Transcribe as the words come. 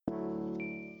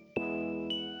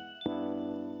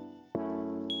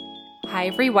Hi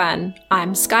everyone,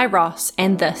 I'm Sky Ross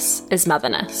and this is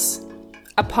Motherness,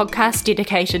 a podcast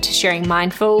dedicated to sharing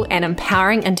mindful and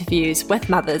empowering interviews with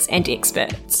mothers and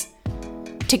experts.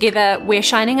 Together, we're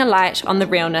shining a light on the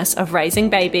realness of raising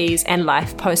babies and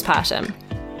life postpartum,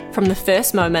 from the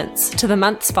first moments to the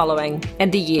months following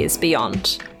and the years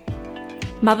beyond.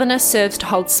 Motherness serves to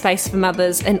hold space for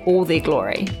mothers in all their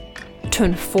glory, to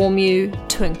inform you,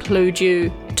 to include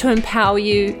you, to empower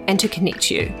you, and to connect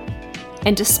you.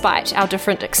 And despite our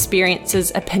different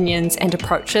experiences, opinions, and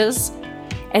approaches,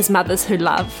 as mothers who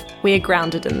love, we are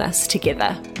grounded in this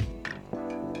together.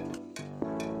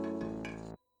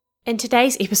 In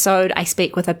today's episode, I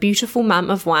speak with a beautiful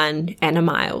mum of one, Anna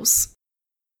Miles.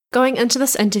 Going into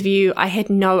this interview, I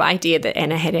had no idea that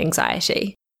Anna had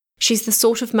anxiety. She's the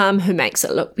sort of mum who makes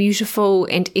it look beautiful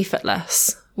and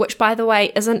effortless, which, by the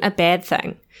way, isn't a bad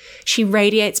thing. She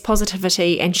radiates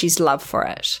positivity and she's loved for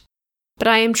it. But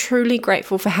I am truly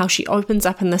grateful for how she opens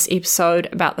up in this episode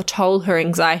about the toll her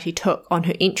anxiety took on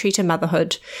her entry to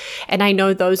motherhood, and I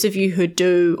know those of you who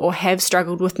do or have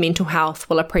struggled with mental health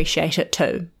will appreciate it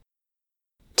too.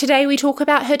 Today we talk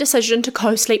about her decision to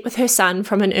co-sleep with her son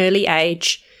from an early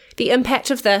age, the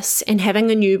impact of this and having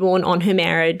a newborn on her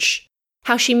marriage,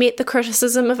 how she met the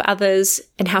criticism of others,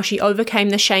 and how she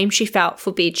overcame the shame she felt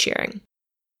for bed sharing.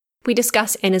 We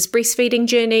discuss Anna's breastfeeding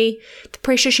journey, the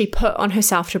pressure she put on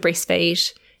herself to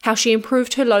breastfeed, how she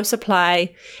improved her low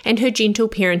supply, and her gentle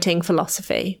parenting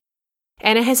philosophy.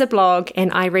 Anna has a blog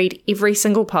and I read every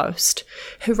single post.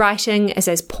 Her writing is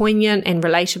as poignant and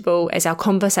relatable as our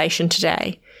conversation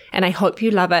today, and I hope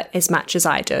you love it as much as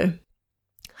I do.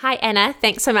 Hi Anna,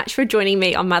 thanks so much for joining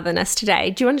me on Motherness today.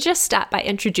 Do you want to just start by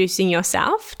introducing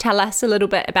yourself? Tell us a little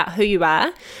bit about who you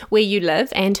are, where you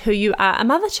live, and who you are a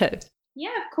mother to.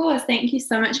 Yeah, of course. Thank you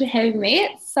so much for having me.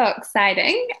 It's so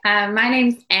exciting. My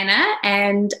name's Anna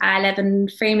and I live in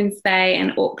Freeman's Bay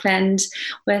in Auckland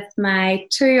with my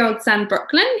 2-year-old son,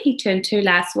 Brooklyn. He turned 2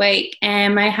 last week,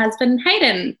 and my husband,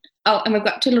 Hayden. Oh, and we've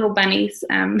got 2 little bunnies,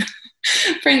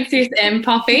 Princess and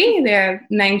Poppy. They're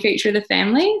a main feature of the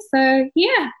family. So,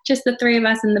 yeah, just the 3 of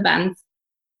us in the buns.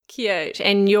 Cute.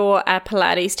 And you're a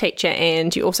Pilates teacher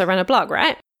and you also run a blog,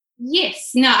 right?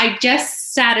 Yes. No, I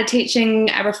just started teaching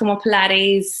Reformer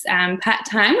Pilates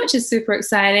part-time, which is super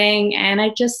exciting. And I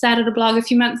just started a blog a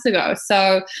few months ago.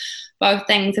 So both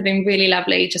things have been really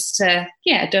lovely just to,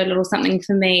 do a little something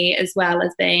for me as well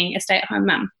as being a stay-at-home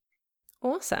mum.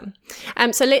 Awesome.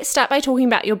 So let's start by talking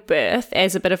about your birth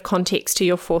as a bit of context to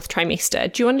your 4th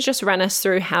trimester. Do you want to just run us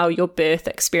through how your birth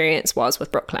experience was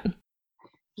with Brooklyn?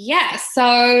 Yeah,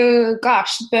 so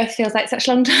gosh, birth feels like such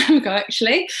a long time ago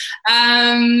actually.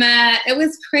 It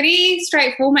was pretty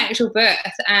straightforward, my actual birth.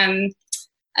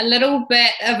 A little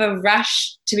bit of a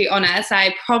rush, to be honest.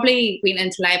 I probably went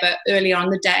into labour early on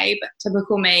the day, but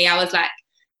typical me, I was like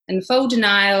in full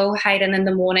denial. Hayden in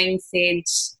the morning said,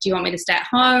 do you want me to stay at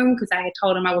home? Because I had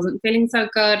told him I wasn't feeling so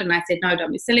good. And I said, no,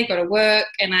 don't be silly, go to work.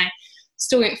 And I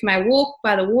still went for my walk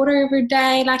by the water every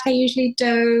day like I usually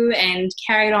do and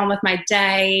carried on with my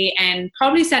day and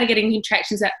probably started getting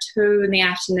contractions at 2 in the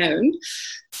afternoon.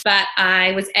 But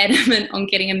I was adamant on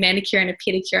getting a manicure and a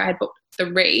pedicure. I had booked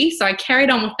 3, so I carried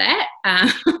on with that.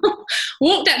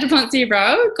 Walked up to Ponce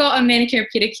Road, got a manicure and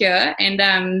pedicure, and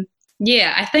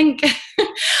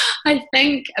I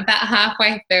think about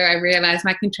halfway through I realised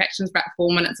my contractions were about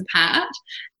 4 minutes apart.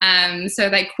 So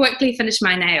they quickly finished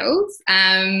my nails.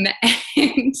 And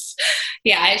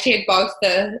I actually had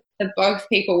both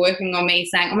people working on me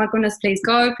saying, oh my goodness, please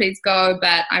go.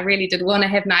 But I really did want to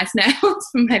have nice nails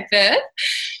for my birth.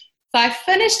 So I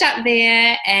finished up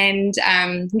there and,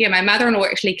 my mother-in-law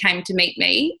actually came to meet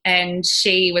me and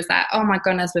she was like, oh my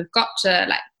goodness, we've got to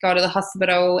go to the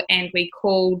hospital, and we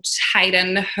called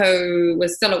Hayden, who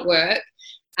was still at work,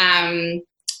 and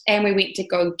we went to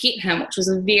go get him, which was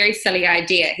a very silly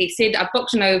idea. He said, I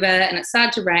booked an Uber and it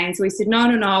started to rain, so we said, no,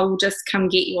 we'll just come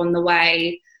get you on the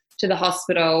way to the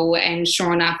hospital, and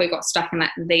sure enough, we got stuck in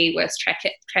the worst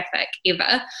traffic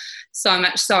ever. So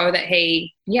much so that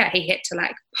he had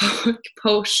to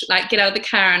push, get out of the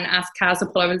car and ask cars to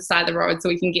pull over the side of the road so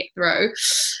we can get through.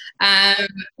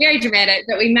 Very dramatic,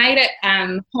 but we made it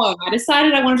home. I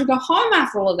decided I wanted to go home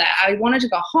after all of that. I wanted to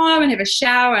go home and have a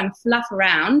shower and fluff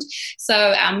around. So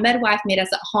our midwife met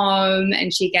us at home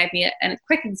and she gave me a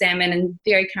quick exam and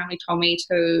very kindly told me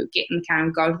to get in the car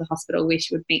and go to the hospital where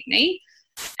she would meet me.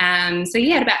 At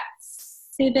about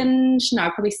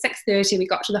probably 6:30 we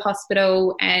got to the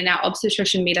hospital, and our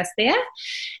obstetrician met us there.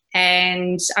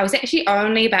 And I was actually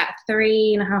only about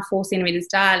 3.5, 4 centimeters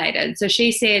dilated. So she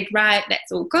said, right,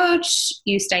 that's all good.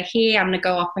 You stay here. I'm going to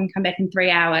go off and come back in 3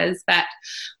 hours. But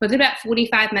within about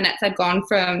 45 minutes, I'd gone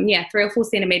from, 3 or 4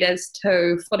 centimeters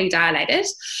to fully dilated.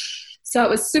 So it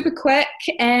was super quick.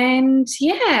 And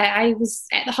I was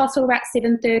at the hospital about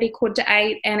 7:30,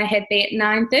 7:45, and I had there at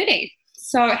 9:30.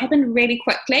 So it happened really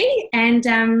quickly. And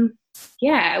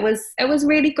it was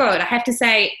really good. I have to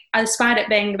say, despite it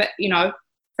being a bit,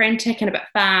 frantic and a bit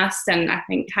fast, and I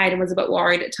think Hayden was a bit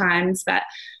worried at times, but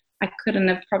I couldn't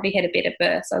have probably had a better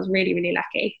birth, so I was really, really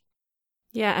lucky.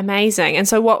 Yeah, amazing. And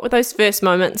so what were those first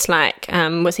moments like?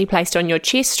 Was he placed on your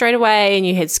chest straight away and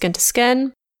you had skin to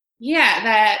skin?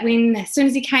 Yeah, as soon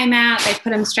as he came out, they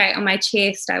put him straight on my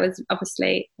chest. I was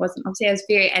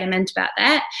very adamant about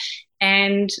that,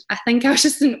 and I think I was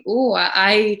just in awe.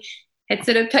 I had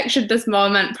sort of pictured this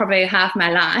moment probably half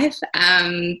my life,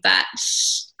 but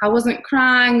I wasn't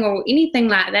crying or anything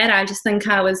like that. I just think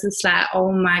I was just like,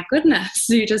 oh my goodness,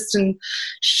 you're just in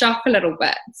shock a little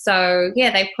bit. So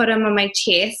they put him on my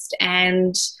chest,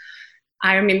 and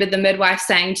I remember the midwife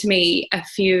saying to me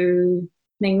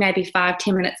maybe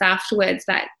 5-10 minutes afterwards,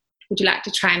 that, would you like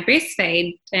to try and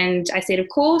breastfeed? And I said, of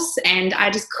course. And I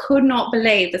just could not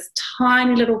believe this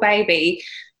tiny little baby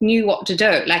knew what to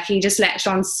do. Like, he just latched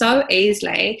on so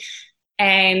easily.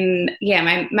 And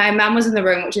my mum was in the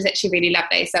room, which was actually really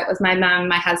lovely. So it was my mum,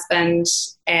 my husband,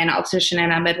 and our obstetrician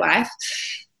and our midwife.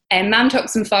 And mum took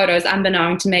some photos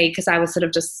unbeknown to me, because I was sort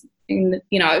of just,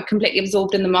 completely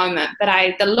absorbed in the moment. But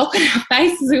the look on our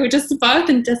faces, we were just both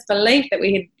in disbelief that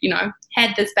we had,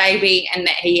 had this baby, and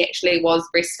that he actually was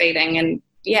breastfeeding and,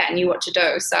 knew what to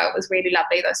do. So it was really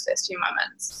lovely, those first few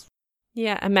moments.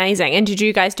 Yeah, amazing. And did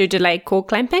you guys do delayed cord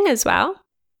clamping as well?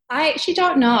 I actually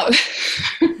don't know.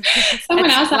 Someone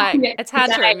else asked me. It's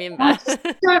hard to remember.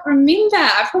 I don't remember.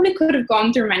 I probably could have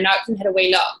gone through my notes and had a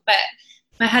wee look, but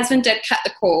my husband did cut the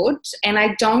cord, and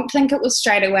I don't think it was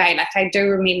straight away. Like, I do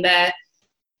remember,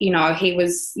 he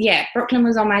was, Brooklyn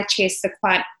was on my chest for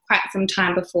quite some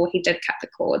time before he did cut the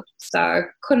cord. So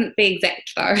couldn't be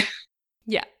exact though.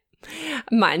 Yeah.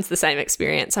 Mine's the same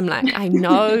experience. I'm like, I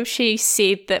know she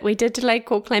said that we did delayed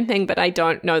cord clamping, but I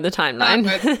don't know the timeline.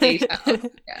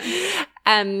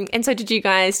 And so did you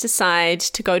guys decide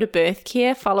to go to birth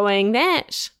care following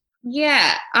that?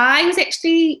 Yeah, I was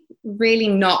actually really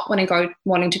not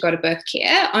wanting to go to birth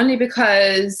care, only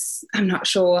because I'm not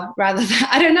sure, rather than,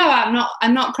 I don't know,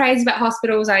 I'm not crazy about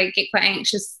hospitals. I get quite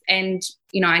anxious, and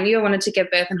I knew I wanted to give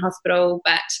birth in hospital,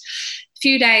 but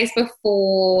few days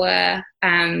before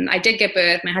I did give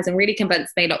birth, my husband really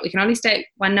convinced me, look, we can only stay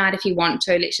one night if you want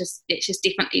to, let's just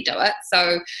definitely do it.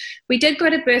 So we did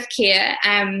go to birth care,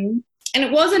 and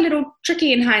it was a little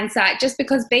tricky in hindsight, just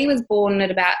because B was born at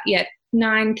about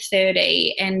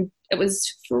 9:30, and it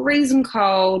was freezing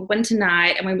cold winter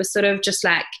night, and we were sort of just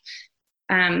like,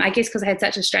 I guess because I had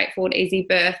such a straightforward, easy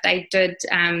birth, they did,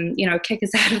 kick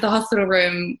us out of the hospital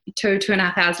room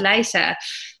 2.5 hours later.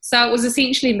 So it was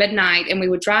essentially midnight, and we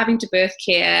were driving to birth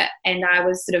care, and I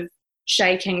was sort of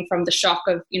shaking from the shock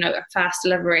of, a fast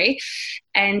delivery.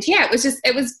 And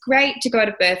it was great to go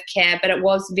to birth care, but it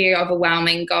was very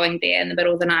overwhelming going there in the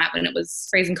middle of the night when it was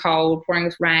freezing cold, pouring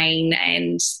with rain,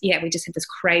 and we just had this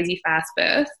crazy fast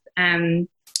birth.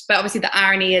 But obviously the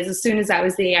irony is, as soon as I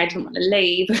was there, I didn't want to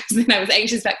leave, because then I was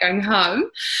anxious about going home.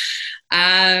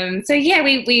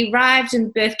 We arrived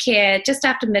in birth care just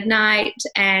after midnight,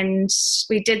 and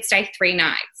we did stay 3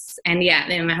 nights. And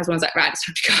then my husband was like, right, it's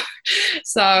time to go.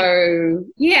 So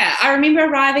I remember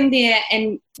arriving there,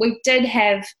 and we did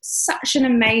have such an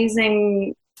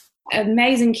amazing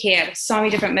care with so many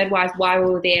different midwives while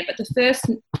we were there. But the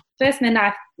first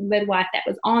midwife that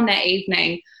was on that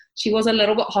evening, she was a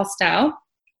little bit hostile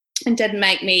and did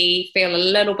make me feel a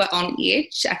little bit on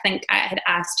edge. I think I had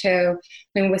asked her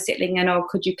when we were settling in,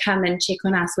 could you come and check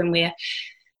on us when we're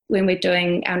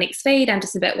doing our next feed? I'm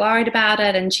just a bit worried about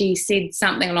it. And she said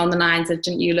something along the lines of,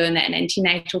 didn't you learn that in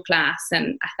antenatal class?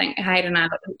 And I think Hayden and I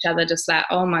looked at each other just like,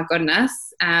 oh my goodness.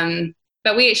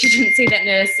 But we actually didn't see that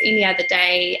nurse any other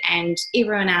day, and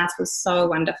everyone else was so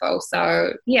wonderful.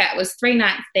 So it was 3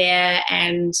 nights there,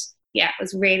 and it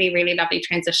was really, really lovely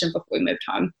transition before we moved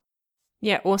home.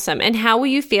 Yeah, awesome. And how were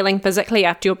you feeling physically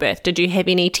after your birth? Did you have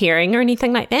any tearing or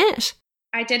anything like that?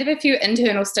 I did have a few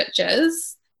internal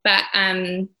stitches, but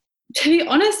to be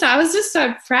honest, I was just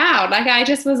so proud. Like, I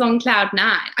just was on cloud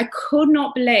 9. I could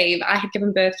not believe I had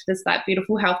given birth to this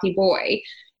beautiful, healthy boy.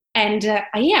 And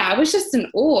I was just in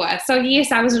awe. So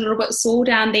yes, I was a little bit sore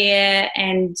down there,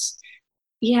 and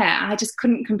yeah, I just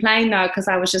couldn't complain though, because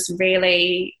I was just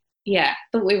really, yeah,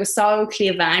 thought we were so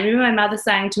clever. I remember my mother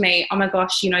saying to me, oh my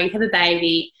gosh, you have a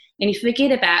baby and you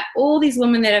forget about all these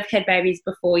women that have had babies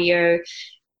before you.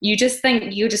 You just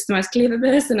think you're just the most clever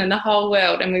person in the whole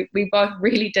world. And we both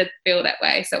really did feel that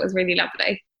way. So it was really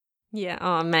lovely. Yeah,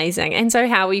 oh, amazing. And so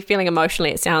how are you feeling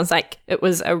emotionally? It sounds like it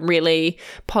was a really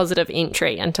positive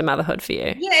entry into motherhood for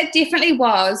you. Yeah, it definitely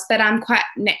was, but I'm quite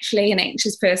naturally an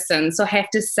anxious person. So I have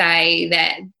to say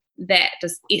that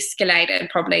just escalated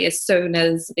probably as soon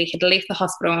as we had left the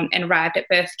hospital and arrived at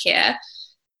birth care.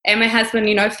 And my husband,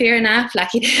 fair enough,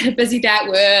 like he had a busy day at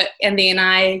work, and then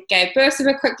I gave birth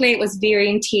super quickly. It was very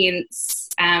intense.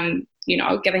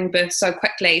 Giving birth so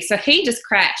quickly. So he just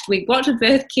crashed. We got to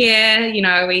birth care,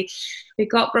 we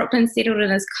got Brooklyn settled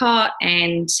in his cot,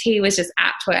 and he was just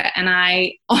up to it. And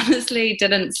I honestly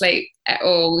didn't sleep at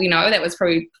all. That was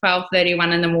probably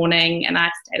 12:31 in the morning, and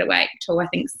I stayed awake till I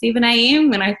think 7 a.m.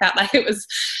 when I felt like it was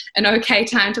an okay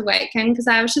time to wake him, because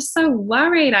I was just so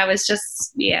worried. I was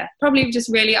just, probably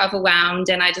just really overwhelmed,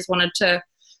 and I just wanted to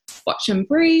watch him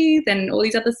breathe and all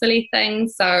these other silly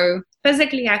things. So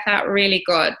physically I felt really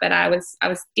good, but I was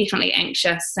definitely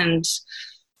anxious. And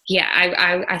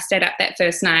I stayed up that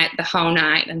first night, the whole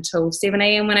night, until 7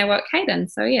 a.m. when I woke Hayden.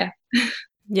 So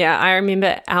Yeah, I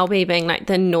remember Albie being like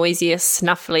the noisiest,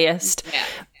 snuffliest,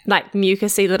 like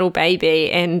mucusy little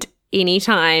baby, and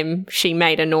anytime she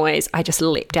made a noise, I just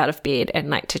leapt out of bed and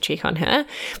to check on her.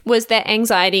 Was that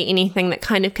anxiety anything that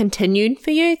kind of continued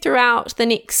for you throughout the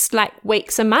next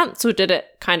weeks and months, or did it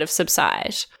kind of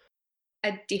subside?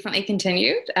 It definitely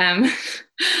continued.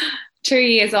 2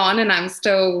 years on, and I'm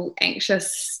still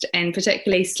anxious, and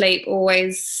particularly sleep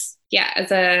always,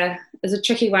 is a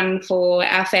tricky one for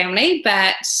our family.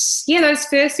 But those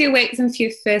first few weeks and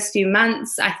first few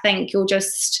months, I think you're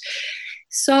just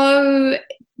so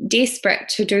desperate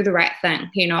to do the right thing,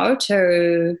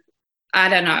 I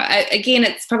don't know. Again,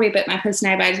 it's probably a bit my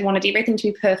personality. I just wanted everything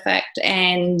to be perfect,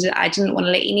 and I didn't want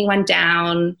to let anyone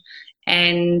down.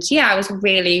 And I was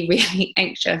really, really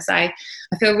anxious. I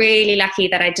feel really lucky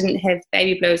that I didn't have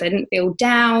baby blues. I didn't feel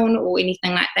down or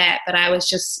anything like that, but I was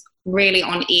just really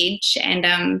on edge. And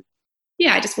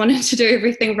I just wanted to do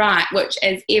everything right, which,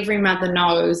 as every mother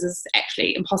knows, is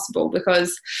actually impossible,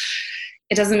 because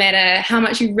it doesn't matter how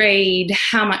much you read,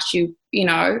 how much you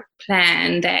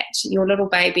plan, that your little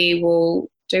baby will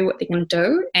do what they're going to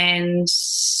do, and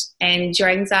your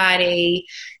anxiety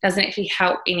doesn't actually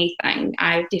help anything.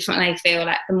 I definitely feel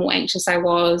like the more anxious I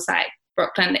was, like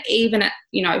Brooklyn, even at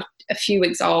a few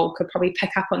weeks old, could probably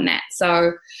pick up on that.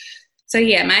 So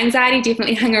my anxiety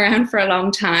definitely hung around for a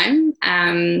long time.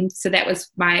 So that was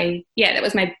my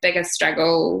biggest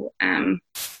struggle.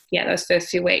 Those first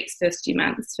few weeks, first few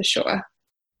months, for sure.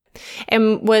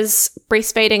 And was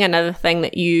breastfeeding another thing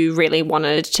that you really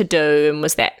wanted to do? And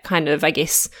was that kind of, I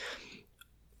guess,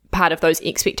 part of those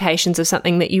expectations of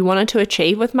something that you wanted to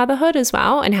achieve with motherhood as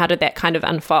well? And how did that kind of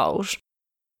unfold?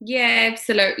 Yeah,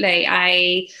 absolutely.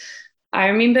 I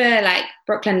remember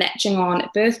Brooklyn latching on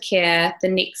at birth care the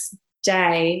next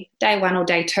day 1 or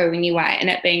day 2 anyway, and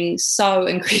it being so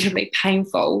incredibly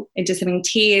painful, and just having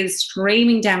tears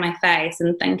streaming down my face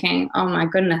and thinking, oh my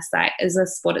goodness, is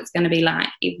this what it's going to be like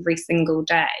every single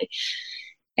day?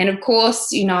 And of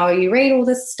course, you read all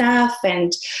this stuff,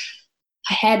 and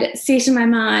I had it set in my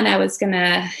mind I was going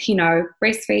to,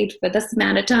 breastfeed for this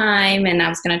amount of time, and I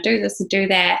was going to do this and do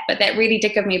that. But that really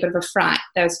did give me a bit of a fright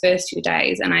those first few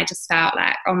days, and I just felt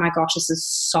like, oh my gosh, this is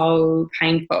so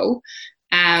painful.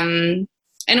 And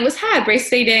it was hard.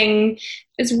 Breastfeeding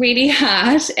is really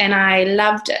hard, and I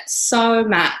loved it so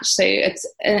much. So it's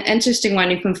an interesting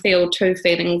one you can feel two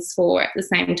feelings for at the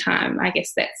same time. I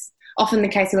guess that's often the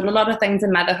case with a lot of things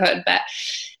in motherhood, but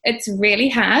it's really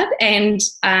hard. And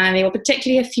there were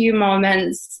particularly a few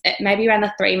moments at maybe around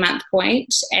the 3-month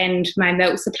point, and my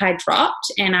milk supply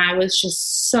dropped, and I was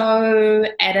just so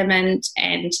adamant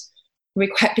and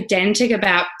really quite pedantic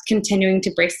about continuing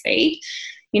to breastfeed.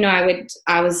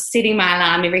 I was setting my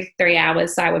alarm every 3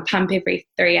 hours, so I would pump every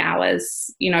 3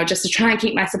 hours, just to try and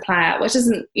keep my supply up, which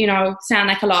doesn't, sound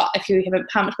like a lot if you haven't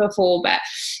pumped before, but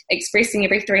expressing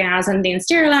every 3 hours and then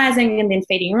sterilizing and then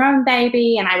feeding your own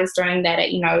baby. And I was doing that at,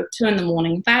 2 in the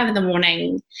morning, 5 in the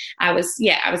morning. I was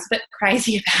a bit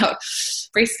crazy about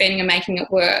breastfeeding and making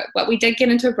it work, but we did get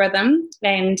into a rhythm,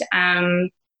 and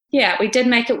we did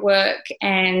make it work,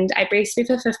 and I breastfed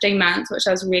for 15 months, which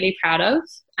I was really proud of.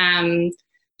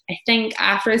 I think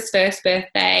after his first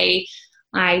birthday,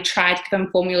 I tried to give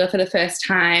him formula for the first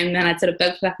time, and I'd sort of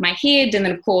built it up in my head, and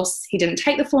then of course he didn't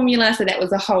take the formula, so that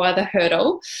was a whole other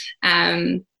hurdle.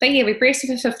 But we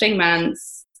breastfed for 15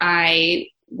 months. I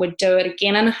would do it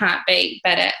again in a heartbeat,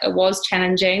 but it was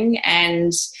challenging,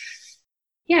 and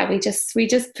yeah, we just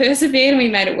persevered and we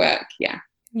made it work.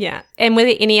 Yeah. And were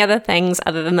there any other things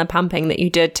other than the pumping that you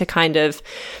did to kind of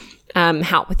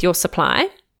help with your supply?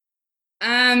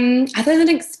 Other than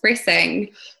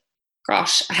expressing,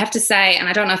 gosh, I have to say, and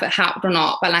I don't know if it helped or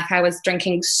not, but like I was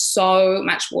drinking so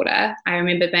much water. I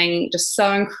remember being just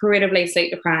so incredibly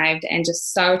sleep deprived and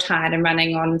just so tired and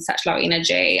running on such low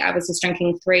energy. I was just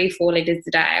drinking 3-4 litres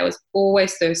a day. I was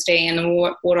always thirsty, and the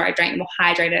more water I drank, the more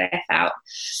hydrated I felt,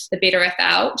 the better I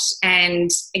felt.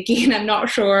 And again, I'm not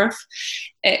sure if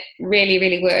it really,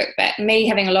 really worked, but me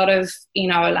having a lot of,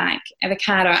 like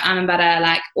avocado, almond butter,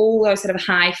 like all those sort of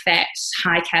high fat,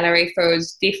 high calorie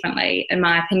foods definitely, in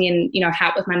my opinion,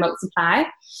 help with my milk supply.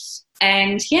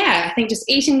 And yeah, I think just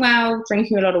eating well,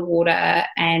 drinking a lot of water,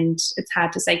 and it's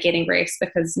hard to say getting rest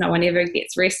because no one ever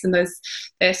gets rest in those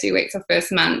first few weeks or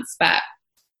first months, but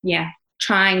yeah,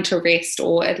 trying to rest,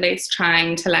 or at least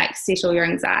trying to like settle your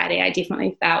anxiety. I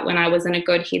definitely felt when I was in a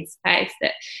good headspace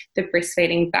that the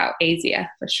breastfeeding felt easier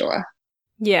for sure.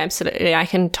 Yeah, absolutely. I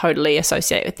can totally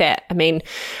associate with that. I mean,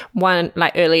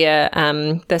 earlier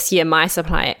this year, my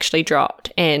supply actually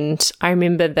dropped, and I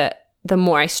remember that the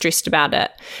more I stressed about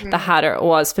it, the harder it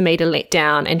was for me to let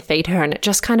down and feed her, and it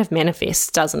just kind of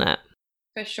manifests, doesn't it?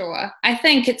 For sure. I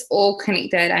think it's all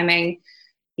connected. I mean,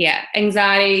 yeah,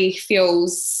 anxiety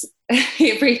fuels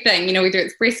everything, whether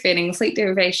it's breastfeeding, sleep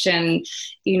deprivation,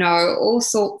 all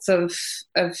sorts of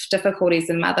difficulties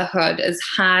in motherhood. As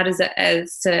hard as it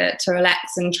is to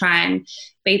relax and try and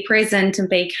be present and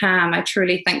be calm, I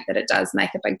truly think that it does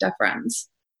make a big difference.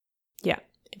 Yeah,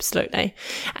 absolutely.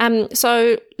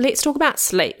 So let's talk about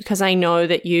sleep, because I know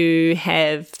that you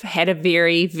have had a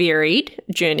very varied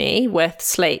journey with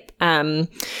sleep. And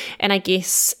I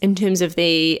guess in terms of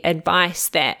the advice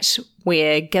that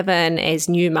we're given as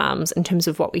new mums in terms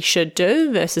of what we should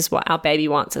do versus what our baby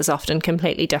wants is often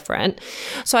completely different.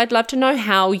 So I'd love to know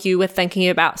how you were thinking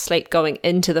about sleep going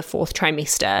into the 4th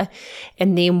trimester,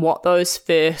 and then what those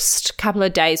first couple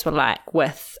of days were like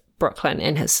with Brooklyn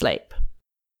and his sleep.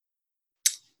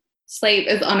 Sleep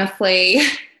is honestly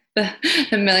the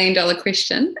 $1 million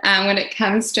question when it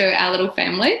comes to our little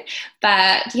family.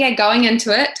 But yeah, going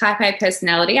into it, type A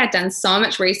personality, I'd done so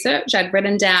much research. I'd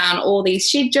written down all these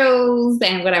schedules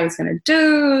and what I was going to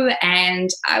do. And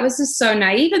I was just so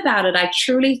naive about it. I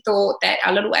truly thought that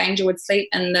our little angel would sleep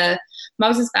in the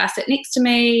Moses basket next to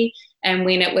me. And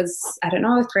when it was, 3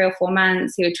 or 4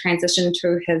 months, he would transition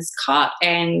to his cot,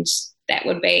 and that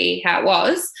would be how it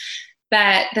was.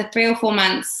 But the 3 or 4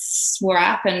 months were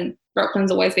up, and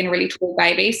Brooklyn's always been a really tall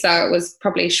baby, so it was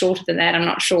probably shorter than that, I'm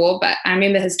not sure. But I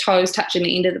remember his toes touching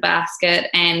the end of the basket,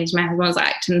 and my husband was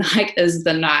like, tonight is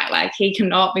the night. Like, he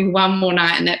cannot be one more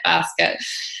night in that basket.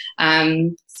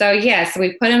 So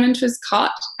we put him into his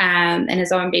cot in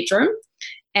his own bedroom.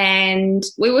 And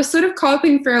we were sort of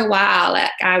coping for a while.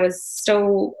 Like, I was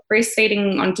still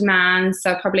breastfeeding on demand,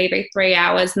 so probably every 3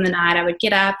 hours in the night I would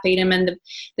get up, feed him in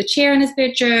the chair in his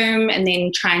bedroom, and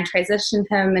then try and transition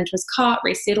him into his cot,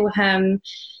 resettle him.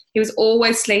 He was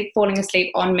always falling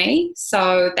asleep on me,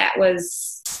 so that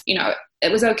was,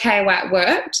 it was okay while it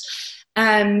worked.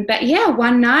 But yeah,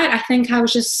 one night I think I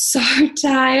was just so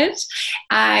tired.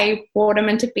 I brought him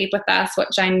into bed with us,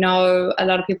 which I know a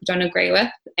lot of people don't agree with,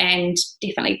 and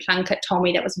definitely Plunkett told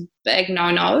me that was a big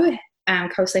no-no,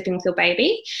 co-sleeping with your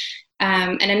baby.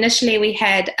 And initially we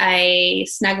had a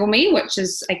Snuggle Me, which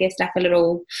is, I guess, like a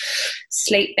little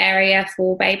sleep barrier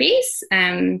for babies.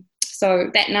 So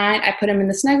that night I put him in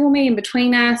the Snuggle Me in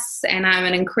between us, and I'm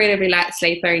an incredibly light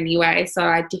sleeper anyway, so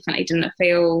I definitely didn't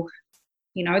feel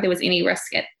there was any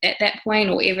risk at that point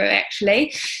or ever,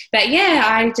 actually. But yeah,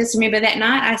 I just remember that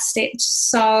night I slept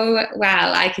so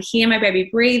well. I could hear my baby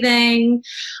breathing.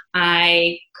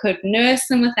 I could nurse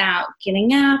him without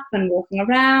getting up and walking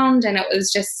around, and it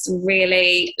was just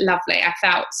really lovely. I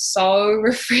felt so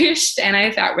refreshed, and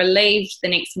I felt relieved the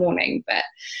next morning. But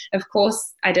of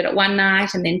course I did it one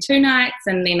night, and then 2 nights,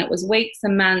 and then it was weeks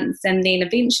and months, and then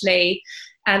eventually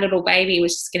our little baby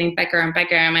was just getting bigger and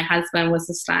bigger, and my husband was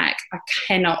just like, I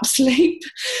cannot sleep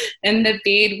in the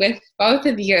bed with both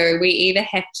of you. We either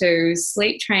have to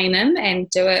sleep train him and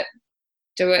do it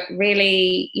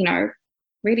really,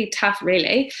 really tough,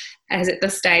 really, as at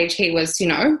this stage he was,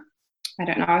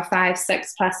 5,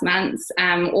 6 plus months,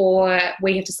 or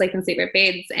we have to sleep in separate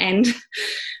beds. And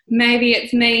maybe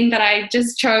it's mean, but I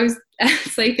just chose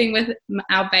sleeping with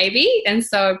our baby. And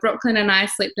so Brooklyn and I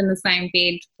slept in the same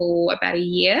bed for about a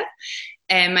year,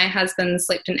 and my husband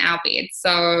slept in our bed.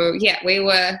 So yeah, we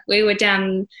were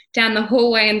down the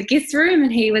hallway in the guest room,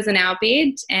 and he was in our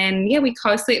bed, and yeah, we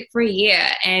co-slept for a year.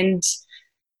 And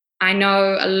I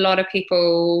know a lot of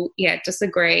people,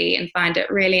 disagree and find it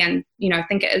really,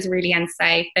 think it is really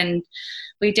unsafe. And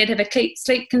we did have a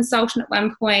sleep consultant at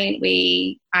one point.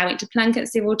 I went to Plunkett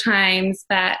several times,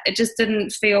 but it just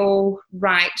didn't feel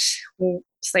right.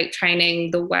 Sleep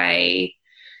training the way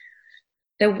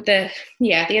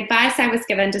the advice I was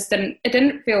given just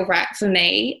didn't feel right for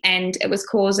me, and it was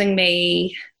causing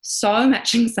me so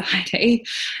much anxiety.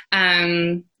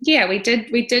 We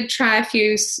did try a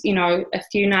few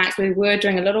nights. We were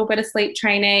doing a little bit of sleep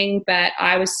training, but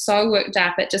I was so worked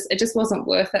up. It just wasn't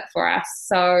worth it for us.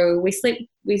 So we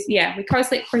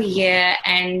co-slept for a year,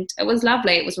 and it was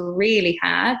lovely. It was really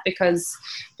hard because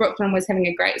Brooklyn was having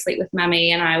a great sleep with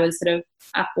mummy, and I was sort of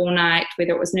up all night,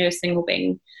 whether it was nursing or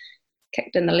being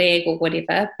kicked in the leg or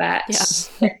whatever, but that's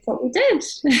what we did.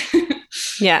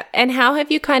 Yeah. And how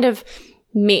have you kind of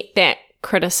met that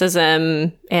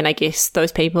criticism, and I guess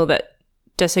those people that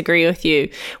disagree with you,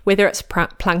 whether it's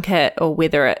Plunkett or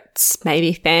whether it's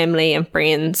maybe family and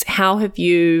friends? How have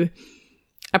you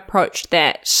approached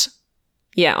that,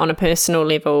 on a personal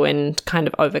level, and kind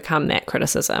of overcome that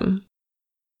criticism?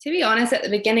 To be honest, at the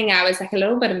beginning I was like a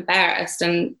little bit embarrassed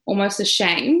and almost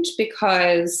ashamed,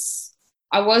 because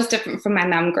I was different from my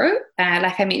mum group.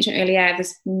 Like I mentioned earlier, I have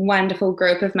this wonderful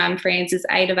group of mum friends. There's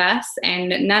 8 of us,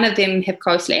 and none of them have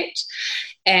co-slept.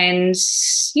 And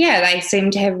they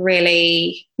seem to have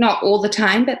really, not all the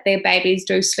time, but their babies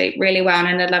do sleep really well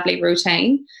and in a lovely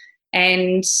routine.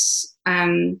 And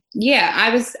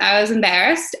I was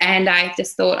embarrassed, and I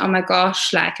just thought, oh my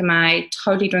gosh, like, am I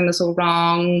totally doing this all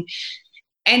wrong?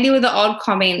 And there were the odd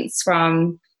comments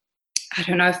from, I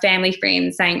don't know, family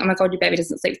friends saying, oh my God, your baby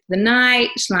doesn't sleep for the night.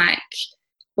 Like,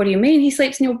 what do you mean he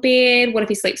sleeps in your bed? What if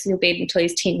he sleeps in your bed until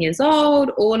he's 10 years old?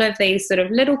 All of these sort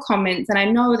of little comments. And I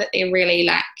know that they're really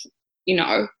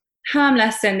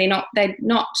harmless, and no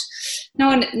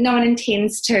one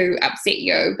intends to upset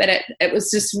you, but it was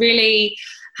just really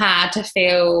hard to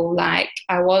feel like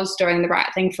I was doing the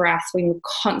right thing for us when you're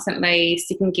constantly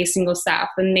second guessing yourself,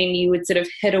 and then you would sort of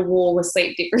hit a wall with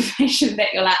sleep deprivation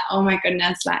that you're like, oh my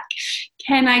goodness, like,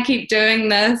 can I keep doing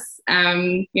this?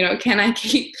 Can I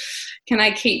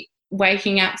keep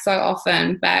waking up so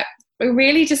often? But we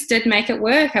really just did make it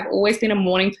work. I've always been a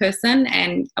morning person,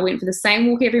 and I went for the same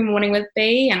walk every morning with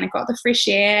B, and I got the fresh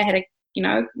air, had a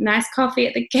nice coffee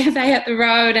at the cafe up the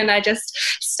road, and I just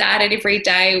started every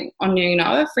day on,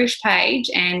 a fresh page.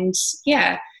 And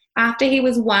after he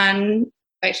was 1,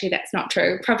 actually that's not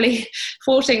true, probably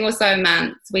 14 or so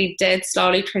months, we did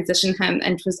slowly transition him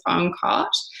into his own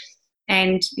cot.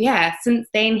 And since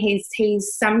then he's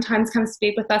sometimes comes to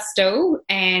bed with us still,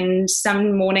 and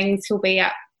some mornings he'll be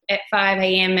up at 5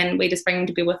 a.m. and we just bring him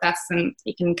to be with us, and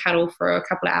he can cuddle for a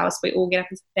couple of hours. We all get up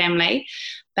as a family,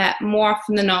 but more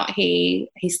often than not, he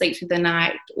sleeps through the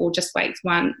night or just wakes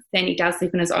once, and he does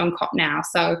sleep in his own cot now.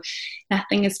 So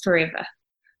nothing is forever.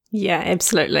 Yeah,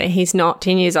 absolutely. He's not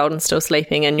 10 years old and still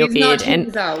sleeping in your bed. He's not 10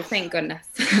 years old, thank goodness.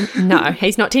 No,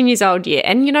 he's not 10 years old yet.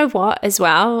 And you know what, as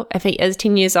well, if he is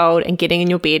 10 years old and getting in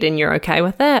your bed and you're okay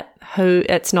with it,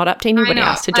 it's not up to anybody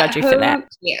else to judge you for that.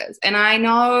 Yes, and I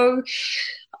know,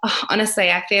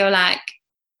 honestly, I feel like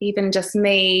even just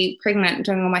me pregnant,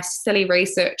 doing all my silly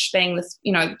research, being this,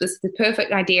 the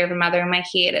perfect idea of a mother in my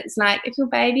head, it's like, if your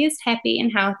baby is happy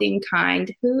and healthy and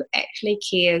kind, who actually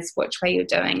cares which way you're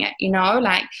doing it?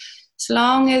 Like, as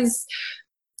long as,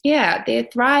 they're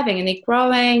thriving and they're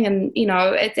growing, and,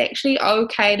 it's actually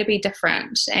okay to be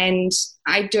different. And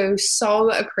I do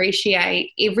so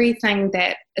appreciate everything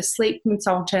that a sleep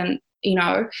consultant,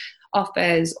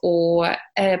 offers, or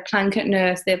a Plunkett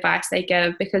nurse, the advice they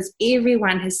give, because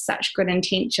everyone has such good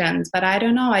intentions. But I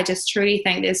don't know, I just truly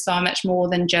think there's so much more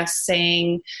than just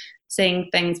seeing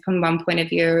things from one point of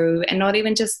view, and not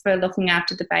even just for looking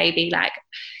after the baby. Like,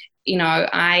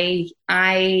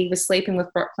 I was sleeping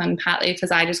with Brooklyn partly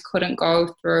because I just couldn't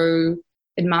go through,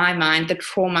 in my mind, the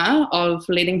trauma of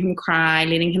letting him cry,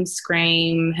 letting him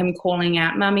scream, him calling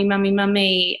out, "Mummy, mummy,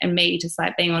 mummy," and me just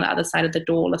like being on the other side of the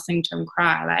door listening to him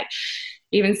cry. Like,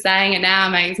 even saying it now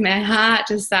makes my heart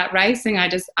just start racing. I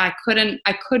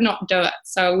could not do it.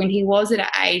 So when he was at an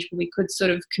age where we could sort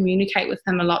of communicate with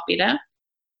him a lot better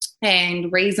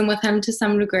and reason with him to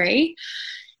some degree,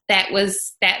 that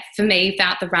for me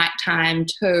felt the right time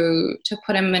to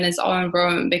put him in his own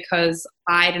room, because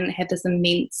I didn't have this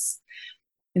immense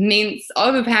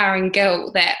overpowering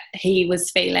guilt that he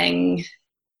was feeling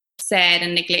sad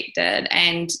and neglected.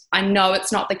 And I know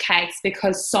it's not the case,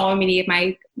 because so many of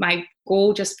my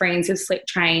gorgeous friends have sleep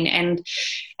trained, and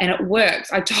it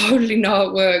works. I totally know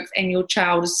it works, and your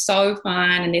child is so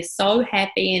fine and they're so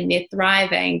happy and they're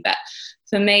thriving. But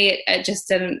for me, it just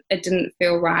didn't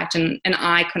feel right, and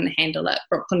I couldn't handle it.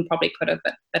 Brooklyn probably could have,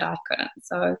 but I couldn't.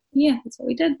 So yeah, that's what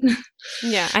we did.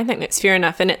 Yeah, I think that's fair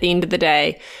enough. And at the end of the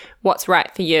day, what's right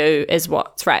for you is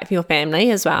what's right for your family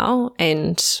as well.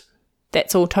 And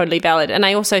that's all totally valid. And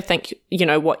I also think,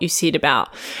 what you said about,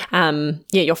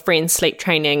 your friend's sleep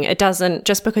training, it doesn't,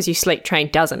 just because you sleep train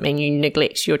doesn't mean you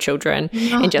neglect your children.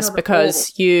 No, and just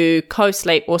because you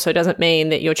co-sleep also doesn't mean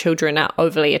that your children are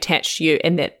overly attached to you,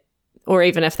 and that, or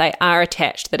even if they are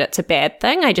attached, that it's a bad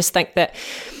thing. I just think that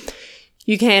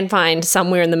you can find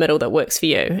somewhere in the middle that works for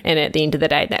you. And at the end of the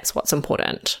day, that's what's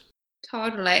important.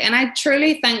 Totally. And I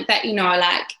truly think that,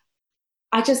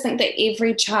 I just think that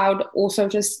every child also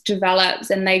just develops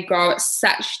and they grow at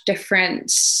such different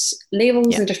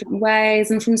levels and different ways.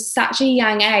 And from such a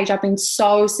young age, I've been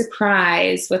so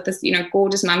surprised with this,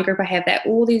 gorgeous mum group I have, that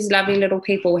all these lovely little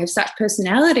people have such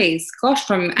personalities. Gosh,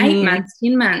 from 8 months,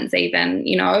 10 months even,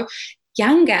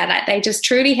 younger. Like, they just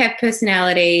truly have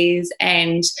personalities,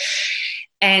 and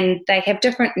they have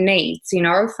different needs,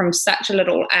 from such a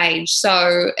little age.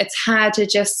 So it's hard to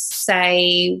just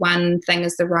say one thing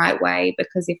is the right way,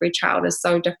 because every child is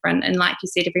so different. And like you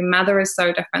said, every mother is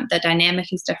so different. The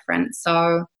dynamic is different.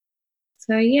 So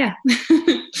yeah.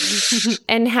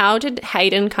 And how did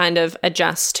Hayden kind of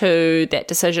adjust to that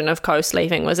decision of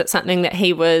co-sleeping? Was it something that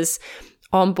he was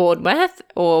on board with,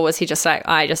 or was he just like,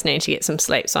 I just need to get some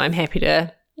sleep, so I'm happy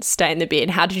to stay in the bed?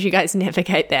 How did you guys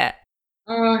navigate that?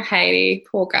 Oh, Hayley,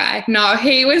 poor guy. No,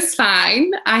 he was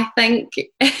fine. I think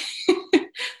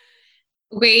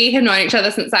we have known each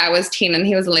other since I was 10 and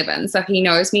he was 11, so he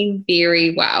knows me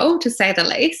very well, to say the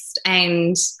least.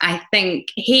 And I think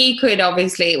he could,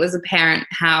 obviously, it was apparent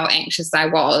how anxious I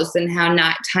was and how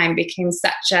nighttime became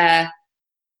such a,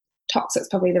 toxic's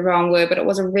probably the wrong word, but it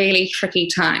was a really tricky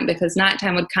time, because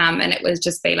nighttime would come and it would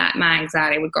just be like my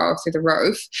anxiety would go through the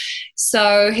roof.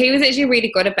 So he was actually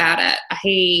really good about it.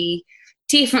 He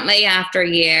definitely, after a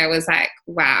year, was like,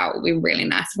 wow, we're really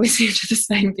nice if we sleep to the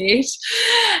same bed.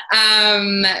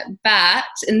 But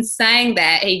in saying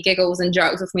that, he giggles and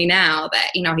jokes with me now that,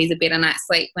 he's a better night's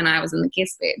sleep when I was in the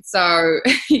guest bed. So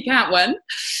you can't win.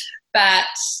 But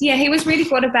yeah, he was really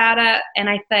good about it. And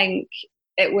I think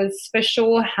it was for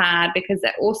sure hard, because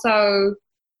it also,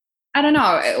 I don't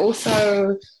know, it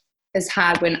also is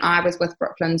hard when I was with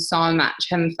Brooklyn so much,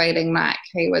 him feeling like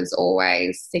he was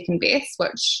always second best,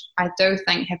 which I do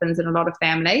think happens in a lot of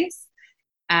families.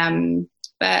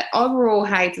 But overall,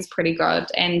 Hayes is pretty good,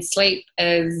 and sleep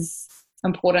is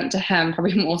important to him,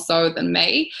 probably more so than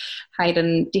me.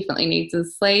 Hayden definitely needs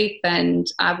his sleep, and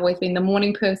I've always been the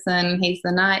morning person. He's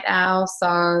the night owl,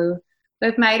 so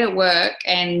we've made it work,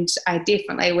 and I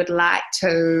definitely would like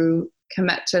to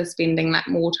commit to spending like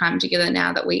more time together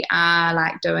now that we are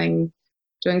like doing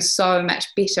so much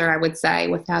better, I would say,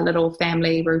 with our little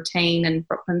family routine and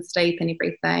Brooklyn sleep and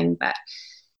everything. But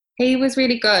he was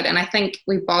really good, and I think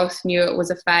we both knew it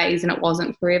was a phase and it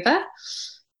wasn't forever.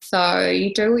 So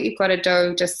you do what you've got to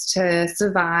do just to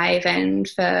survive, and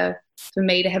for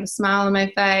me to have a smile on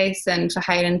my face, and for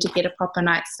Hayden to get a proper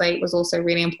night's sleep was also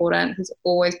really important. He's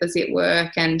always busy at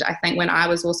work, and I think when I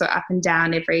was also up and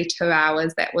down every 2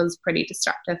 hours, that was pretty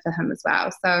destructive for him as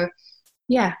well. So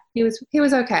yeah, he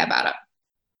was okay about it.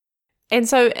 And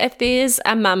so if there's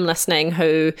a mum listening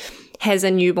who has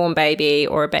a newborn baby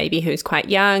or a baby who's quite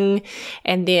young,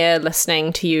 and they're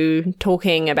listening to you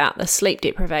talking about the sleep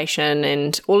deprivation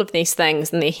and all of these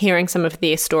things, and they're hearing some of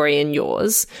their story and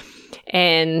yours,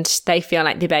 and they feel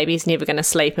like their baby's never going to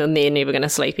sleep and they're never going to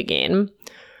sleep again,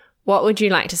 what would you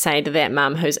like to say to that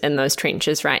mum who's in those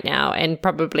trenches right now and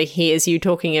probably hears you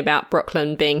talking about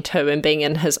Brooklyn being 2 and being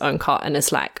in his own cot and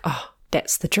is like, oh,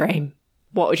 that's the dream?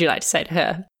 What would you like to say to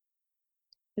her?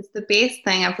 It's the best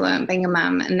thing I've learned being a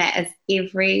mum, and that is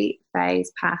every phase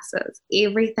passes.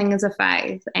 Everything is a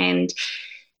phase, and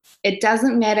it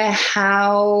doesn't matter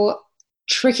how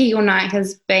tricky your night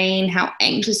has been, how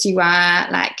anxious you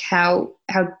are, like how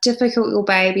difficult your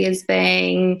baby is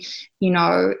being,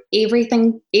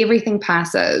 everything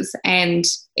passes. And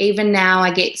even now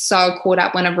I get so caught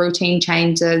up when a routine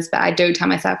changes, but I do tell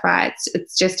myself, right,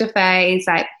 it's just a phase,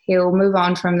 like he'll move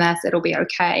on from this, it'll be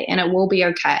okay, and it will be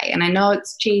okay. And I know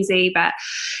it's cheesy, but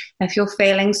if you're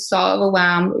feeling so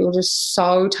overwhelmed, you're just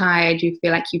so tired, you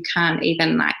feel like you can't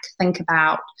even like think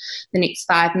about the next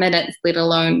 5 minutes, let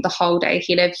alone the whole day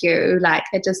ahead of you, like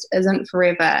it just isn't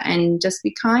forever. And just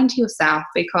be kind to yourself,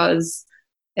 because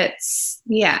it's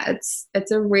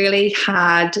a really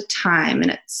hard time,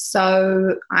 and it's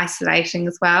so isolating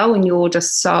as well when you're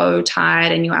just so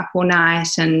tired and you're up all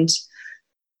night, and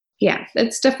yeah,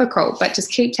 it's difficult, but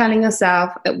just keep telling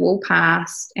yourself it will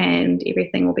pass and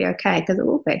everything will be okay, because it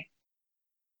will be.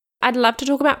 I'd love to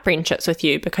talk about friendships with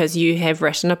you because you have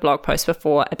written a blog post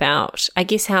before about, I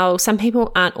guess, how some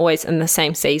people aren't always in the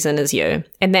same season as you.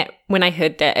 And that when I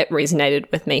heard that, it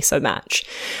resonated with me so much.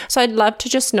 So I'd love to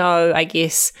just know, I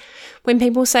guess, when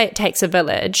people say it takes a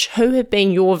village, who have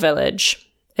been your village,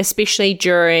 especially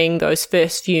during those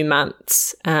first few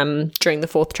months, during the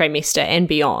 4th trimester and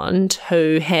beyond,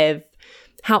 who have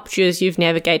helped you as you've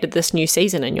navigated this new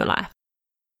season in your life?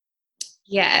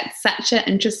 Yeah, it's such an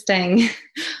interesting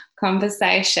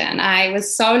conversation. I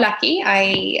was so lucky.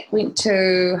 I went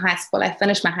to high school. I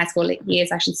finished my high school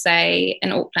years, I should say,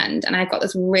 in Auckland, and I got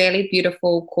this really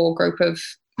beautiful core group of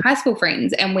high school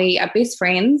friends, and we are best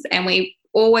friends, and we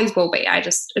always will be. I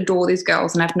just adore these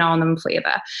girls, and I've known them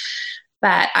forever.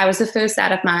 But I was the first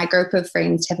out of my group of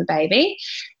friends to have a baby,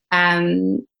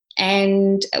 and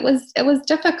it was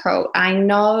difficult. I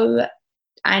know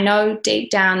deep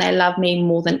down they love me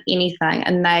more than anything,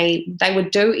 and they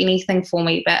would do anything for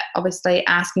me, but obviously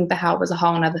asking for help was a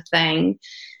whole other thing.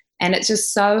 And it's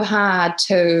just so hard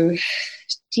to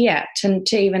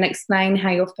even explain how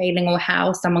you're feeling or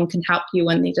how someone can help you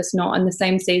when they're just not in the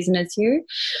same season as you,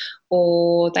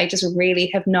 or they just really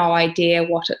have no idea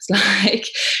what it's like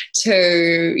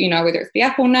to, whether it's be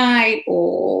up all night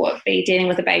or be dealing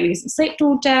with a baby who hasn't slept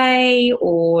all day,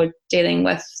 or dealing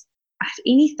with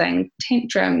anything,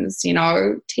 tantrums,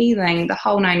 teething, the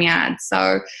whole 9 yards.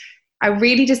 So I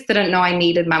really just didn't know I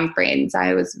needed mum friends.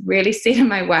 I was really set in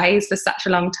my ways for such a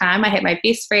long time. I had my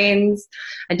best friends.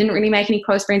 I didn't really make any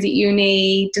close friends at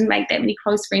uni, didn't make that many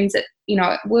close friends at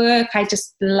work. I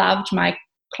just loved my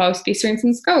close best friends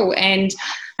in school, and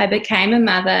I became a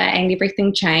mother and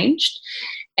everything changed.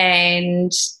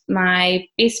 And my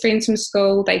best friends from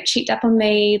school, they checked up on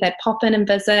me, they'd pop in and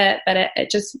visit, but it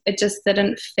just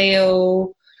didn't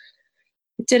feel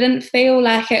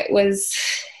like it was,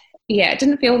 it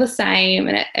didn't feel the same,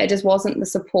 and it just wasn't the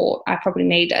support I probably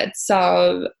needed.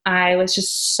 So I was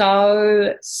just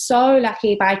so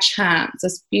lucky. By chance,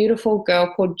 this beautiful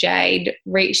girl called Jade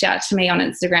reached out to me on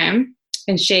Instagram.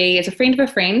 And she is a friend of a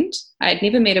friend. I'd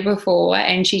never met her before.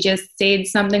 And she just said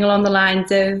something along the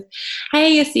lines of,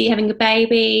 hey, I see you having a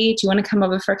baby. Do you want to come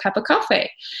over for a cup of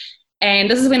coffee? And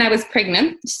this is when I was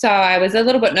pregnant. So I was a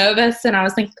little bit nervous, and I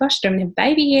was thinking, gosh, I don't have a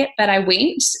baby yet. But I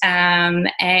went. I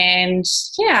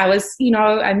was,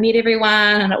 I met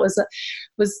everyone, and it was a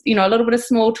little bit of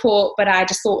small talk. But I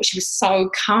just thought she was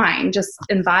so kind, just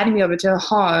inviting me over to her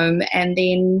home. And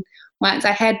then once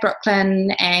I had Brooklyn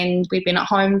and we'd been at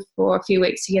home for a few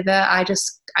weeks together, I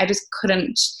just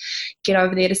couldn't get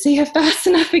over there to see her fast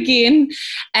enough again.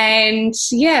 And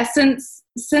since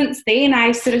then,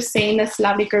 I've sort of seen this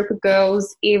lovely group of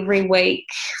girls every week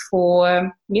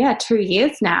for 2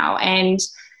 years now, and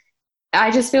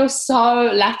I just feel so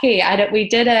lucky. We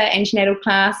did an antenatal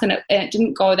class, and it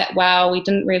didn't go that well. We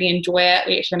didn't really enjoy it.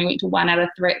 We actually only went to 1 out of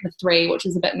the 3, which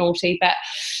was a bit naughty. But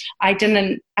I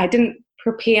didn't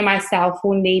prepare myself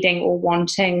for needing or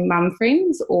wanting mum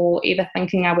friends, or ever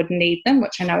thinking I would need them,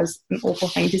 which I know is an awful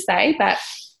thing to say, but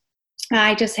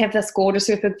I just have this gorgeous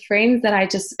group of friends that I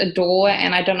just adore,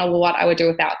 and I don't know what I would do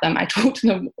without them. I talk to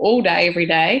them all day, every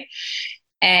day,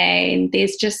 and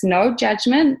there's just no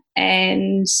judgment.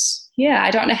 And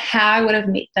I don't know how I would have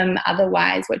met them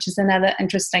otherwise, which is another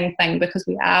interesting thing, because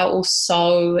we are all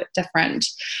so different.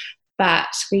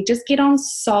 But we just get on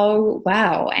so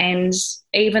well. And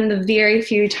even the very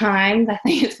few times, I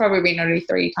think it's probably been only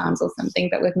 3 times or something,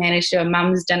 but we've managed to do a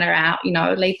mum's dinner out,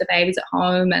 leave the babies at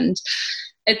home. And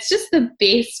it's just the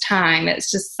best time. It's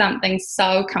just something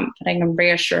so comforting and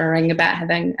reassuring about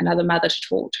having another mother to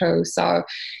talk to. So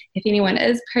if anyone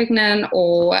is pregnant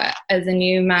or is a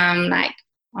new mum,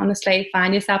 honestly,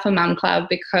 find yourself a mum club,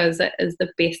 because it is the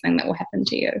best thing that will happen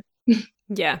to you.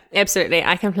 Yeah, absolutely.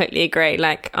 I completely agree.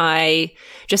 I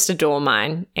just adore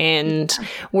mine, and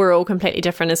we're all completely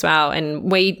different as well. And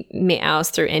we met ours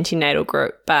through antenatal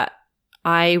group, but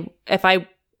if I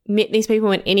met these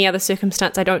people in any other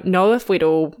circumstance, I don't know if we'd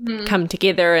all come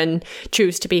together and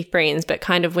choose to be friends. But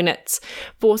kind of when it's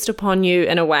forced upon you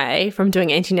in a way from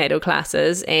doing antenatal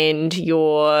classes, and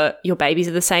your babies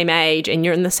are the same age and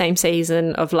you're in the same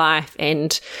season of life,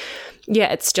 and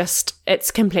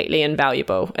it's completely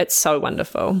invaluable. It's so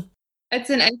wonderful. It's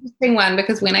an interesting one,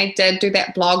 because when I did do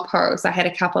that blog post, I had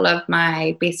a couple of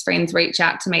my best friends reach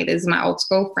out to me. These are my old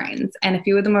school friends, and a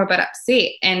few of them were a bit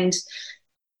upset. And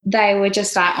they were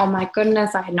just like, oh my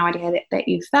goodness, I had no idea that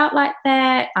you felt like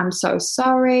that. I'm so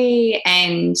sorry.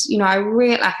 And,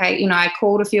 I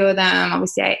called a few of them.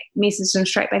 Obviously, I messaged them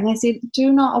straight back and I said,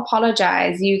 do not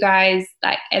apologize. You guys,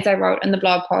 like, as I wrote in the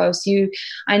blog post,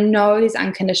 I know there's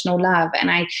unconditional love.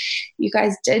 And you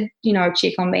guys did,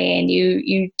 check on me, and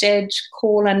you did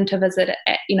call in to visit,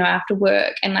 after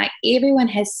work. And like, everyone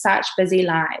has such busy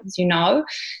lives,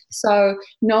 So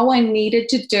no one needed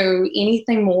to do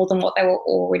anything more than what they were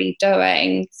already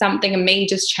doing. Something in me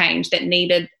just changed that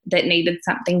needed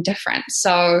something different.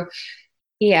 So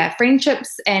yeah, friendships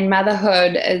and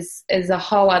motherhood is a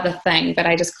whole other thing, but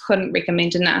I just couldn't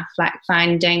recommend enough, like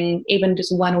finding even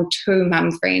just one or two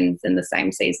mum friends in the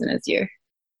same season as you.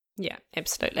 Yeah,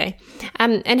 absolutely.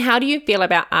 And how do you feel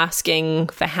about asking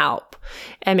for help?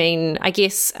 I mean, I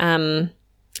guess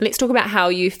let's talk about how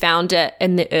you found it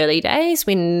in the early days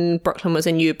when Brooklyn was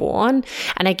a newborn,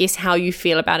 and I guess how you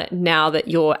feel about it now that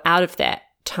you're out of that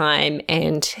time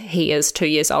and he is 2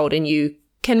 years old, and you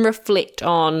can reflect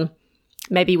on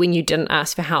maybe when you didn't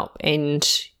ask for help and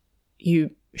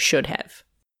you should have.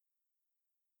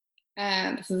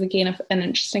 This is again an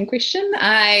interesting question.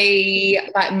 I,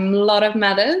 like a lot of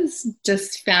mothers,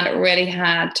 just found it really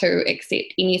hard to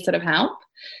accept any sort of help.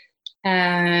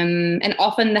 And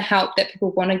often the help that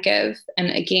people want to give,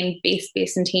 and again,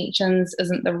 best intentions,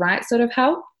 isn't the right sort of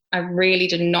help. I really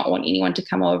did not want anyone to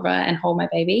come over and hold my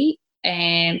baby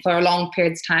and for a long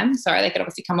periods of time. Sorry, they could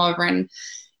obviously come over and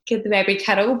give the baby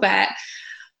cuddle, but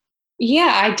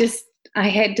yeah,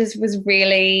 was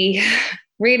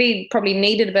really probably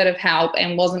needed a bit of help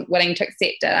and wasn't willing to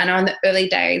accept it. I know in the early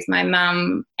days, my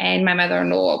mum and my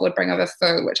mother-in-law would bring over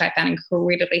food, which I found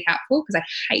incredibly helpful because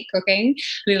I hate cooking,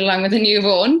 let alone with a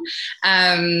newborn.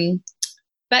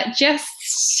 But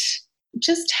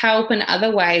just help in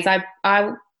other ways.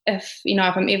 If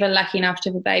I'm ever lucky enough to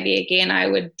have a baby again, I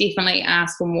would definitely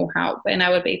ask for more help, and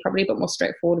I would be probably a bit more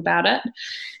straightforward about it.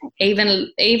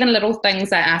 Even little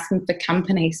things like asking for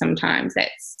company sometimes,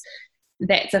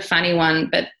 that's a funny one,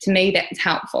 but to me that's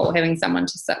helpful, having someone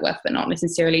to sit with but not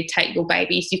necessarily take your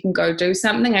baby so you can go do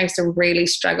something. I used to really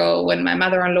struggle when my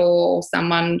mother-in-law or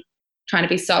someone trying to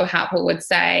be so helpful would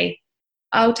say,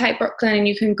 I'll take Brooklyn and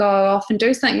you can go off and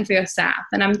do something for yourself.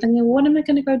 And I'm thinking, what am I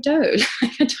going to go do?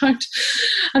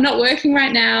 I'm not working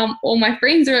right now. All my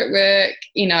friends are at work.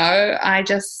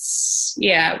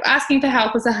 Asking for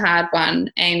help is a hard one.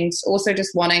 And also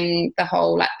just wanting the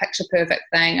whole like picture perfect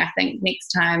thing. I think next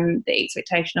time the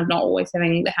expectation of not always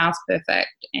having the house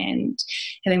perfect and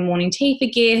having morning tea for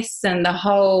guests and the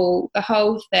whole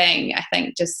thing, I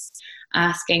think just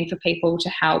asking for people to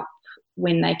help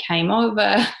when they came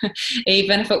over,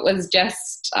 even if it was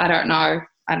just, I don't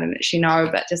actually know,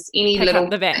 but just any pick little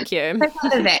up the vacuum,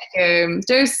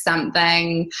 do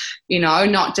something,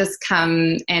 not just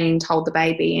come and hold the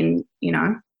baby and,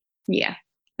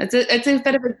 it's a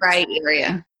bit of a grey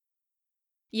area.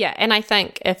 Yeah, and I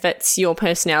think if it's your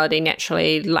personality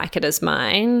naturally, like it is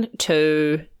mine,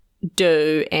 to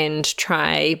do and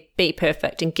try be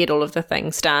perfect and get all of the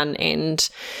things done and,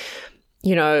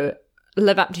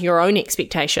 live up to your own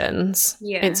expectations,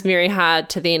 it's very hard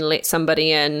to then let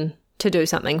somebody in to do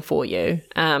something for you.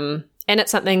 And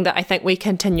it's something that I think we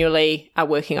continually are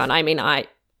working on. I mean,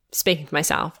 speaking for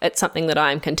myself, it's something that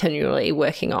I'm continually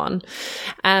working on.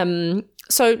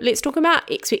 So let's talk about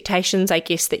expectations, I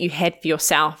guess, that you had for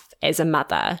yourself as a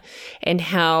mother and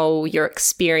how your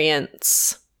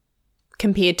experience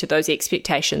compared to those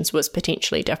expectations was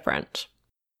potentially different.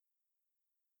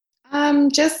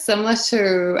 Just similar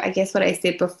to, I guess, what I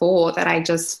said before, that I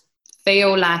just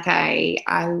feel like I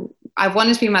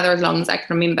wanted to be a mother as long as I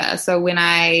can remember. So when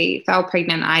I fell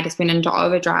pregnant, I just went into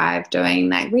overdrive doing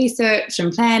like research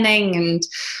and planning and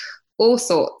all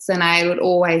sorts. And I would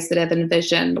always sort of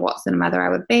envision what sort of mother I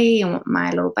would be and what my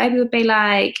little baby would be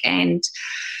like. And,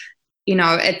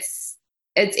 it's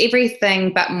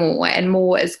everything but more, and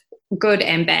more is good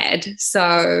and bad.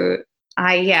 So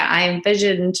I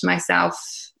envisioned myself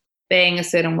being a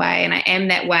certain way, and I am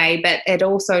that way, but it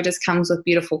also just comes with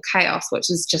beautiful chaos, which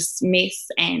is just mess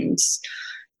and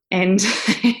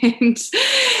arguments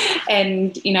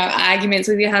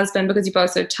with your husband because you're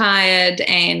both so tired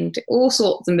and all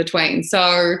sorts in between.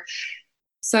 So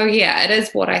yeah, it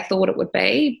is what I thought it would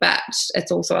be, but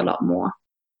it's also a lot more.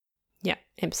 Yeah,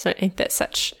 absolutely. That's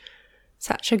such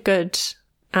a good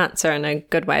answer and a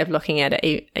good way of looking at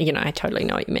it. I totally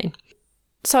know what you mean.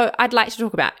 So I'd like to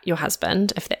talk about your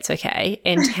husband, if that's okay,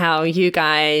 and how you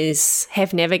guys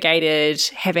have navigated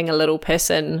having a little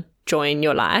person join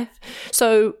your life.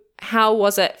 So how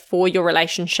was it for your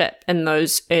relationship in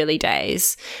those early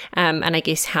days? And I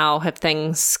guess how have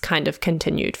things kind of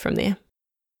continued from there?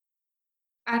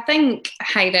 I think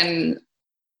Hayden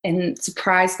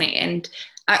surprised me, and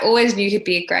I always knew he'd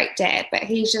be a great dad, but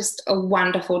he's just a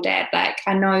wonderful dad. Like,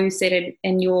 I know you said it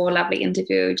in your lovely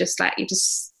interview, just like you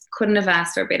just couldn't have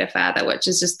asked for a better father, which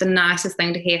is just the nicest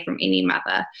thing to hear from any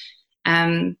mother.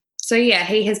 So yeah,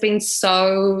 he has been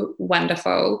so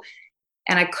wonderful,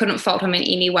 and I couldn't fault him in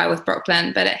any way with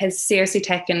Brooklyn, but it has seriously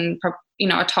taken,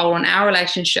 a toll on our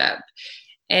relationship,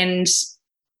 and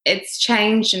it's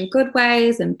changed in good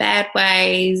ways and bad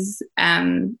ways.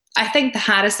 I think the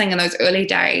hardest thing in those early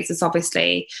days is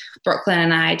obviously Brooklyn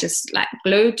and I just like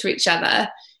glued to each other,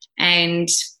 and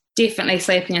definitely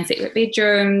sleeping in separate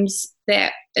bedrooms.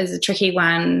 That is a tricky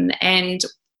one. And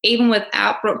even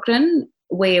without Brooklyn,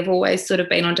 we have always sort of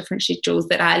been on different schedules,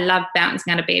 that I love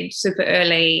bouncing out of bed super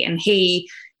early, and he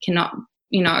cannot,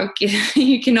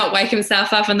 he cannot wake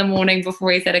himself up in the morning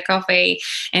before he's had a coffee,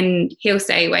 and he'll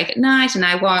stay awake at night and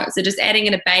I won't. So just adding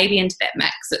in a baby into that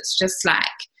mix, it's just like,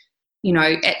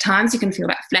 at times you can feel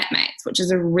like flatmates, which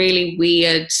is a really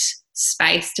weird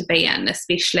space to be in,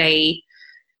 especially,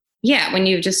 when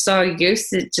you're just so used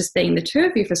to just being the two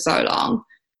of you for so long.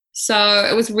 So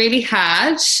it was really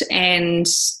hard, and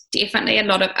definitely a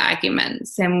lot of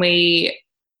arguments, and we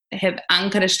have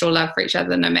unconditional love for each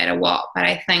other no matter what. But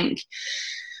I think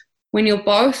when you're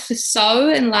both so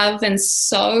in love and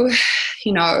so,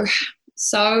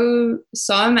 so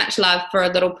much love for a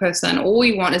little person, all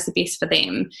you want is the best for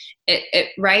them, it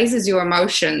raises your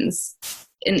emotions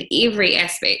in every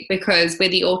aspect, because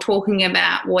whether you're talking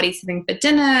about what he's having for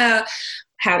dinner,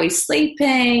 how he's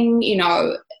sleeping,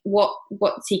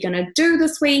 what's he going to do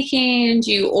this weekend,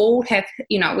 you all have,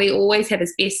 we always have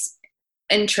his best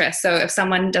interest. So if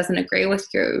someone doesn't agree with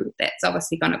you, that's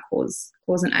obviously going to cause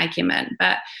an argument.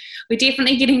 But we're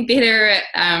definitely getting better at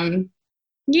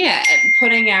at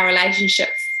putting our relationship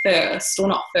first, or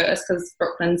not first because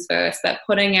Brooklyn's first, but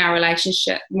putting our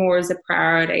relationship more as a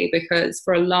priority, because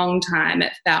for a long time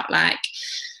it felt like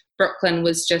Brooklyn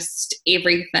was just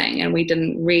everything and we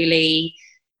didn't really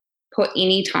put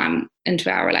any time into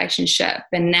our relationship.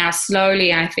 And now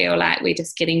slowly I feel like we're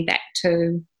just getting back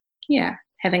to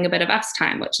having a bit of us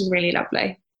time, which is really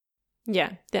lovely.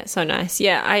 Yeah, that's so nice.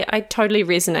 Yeah, I totally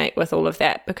resonate with all of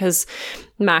that, because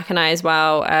Mark and I as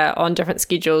well are on different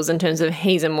schedules in terms of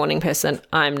he's a morning person,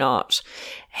 I'm not.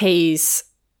 He'd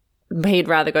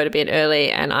rather go to bed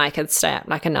early and I could stay up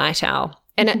like a night owl.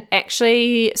 And it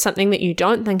actually, something that you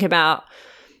don't think about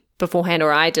beforehand,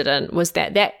 or I didn't, was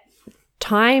that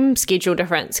time schedule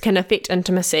difference can affect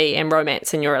intimacy and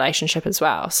romance in your relationship as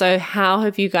well. So how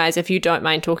have you guys, if you don't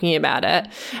mind talking about it,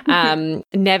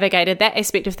 navigated that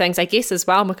aspect of things, I guess, as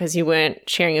well, because you weren't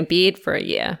sharing a bed for a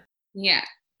year? Yeah.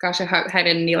 Gosh, I hope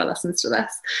Hayden never listens to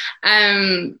this.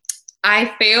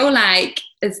 I feel like,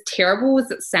 as terrible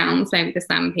as it sounds maybe to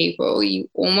some people, you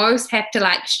almost have to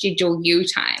like schedule you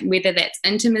time, whether that's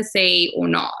intimacy or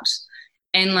not.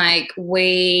 And like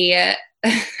we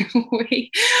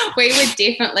would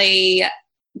definitely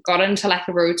got into like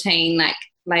a routine like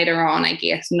later on, I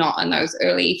guess, not in those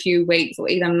early few weeks or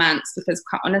even months, because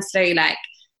quite honestly, like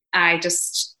I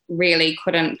just really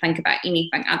couldn't think about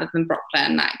anything other than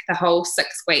Brooklyn. Like the whole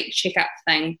 6-week checkup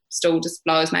thing still just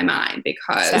blows my mind,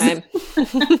 because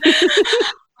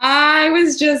I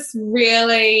was just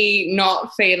really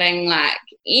not feeling like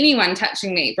anyone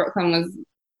touching me. Brooklyn was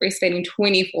breastfeeding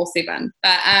 24/7.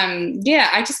 But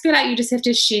I just feel like you just have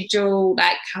to schedule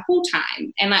like couple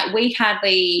time. And like we go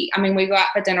out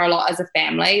for dinner a lot as a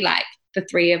family, like the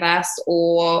three of us,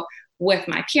 or with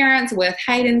my parents, with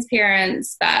Hayden's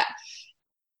parents. But,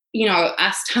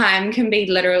 us time can be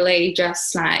literally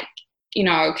just like,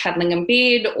 cuddling in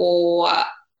bed, or I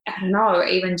don't know,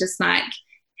 even just like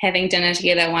having dinner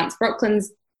together once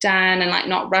Brooklyn's done, and like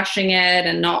not rushing it,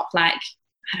 and not like,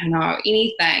 I don't know,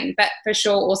 anything. But for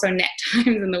sure also nap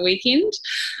times in the weekend,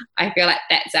 I feel like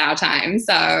that's our time.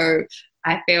 So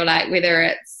I feel like whether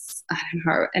it's, I don't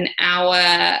know, an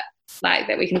hour like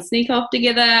that we can sneak off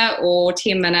together, or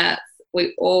 10 minutes,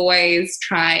 we always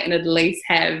try and at least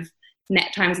have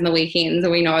nap times in the weekends,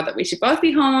 and we know that we should both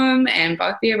be home and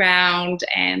both be around,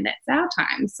 and that's our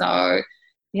time. So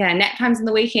yeah, nap times in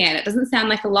the weekend. It doesn't sound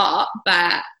like a lot,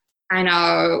 but I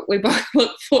know we both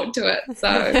look forward to it.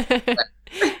 So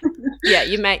yeah,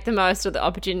 you make the most of the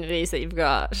opportunities that you've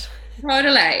got.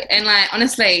 Totally. And like,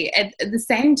 honestly, at the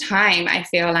same time, I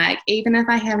feel like even if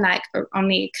I have like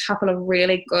only a couple of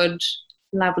really good,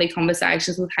 lovely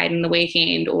conversations with Hayden the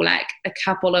weekend, or like a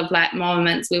couple of like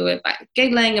moments where we're like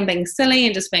giggling and being silly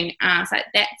and just being ass, like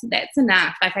that's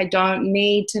enough. Like I don't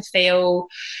need to feel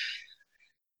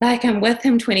like I'm with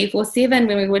him 24/7.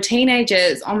 When we were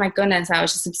teenagers, oh my goodness, I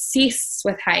was just obsessed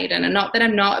with Hayden. And not that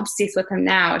I'm not obsessed with him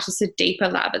now, it's just a deeper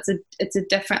love. It's a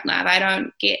different love. I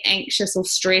don't get anxious or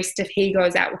stressed if he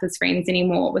goes out with his friends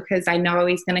anymore, because I know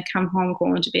he's going to come home,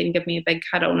 crawl into bed and give me a big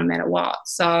cuddle no matter what.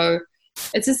 So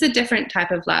it's just a different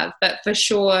type of love. But for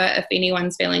sure, if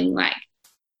anyone's feeling like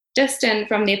distant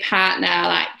from their partner,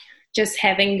 like just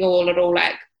having your little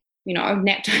like,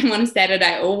 nap time on a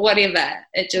Saturday or whatever,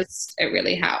 it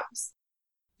really helps.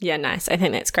 Yeah, nice. I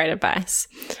think that's great advice.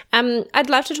 I'd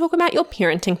love to talk about your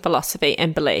parenting philosophy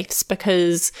and beliefs,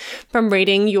 because from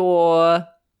reading your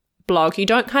blog, you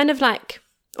don't kind of like,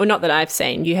 or not that I've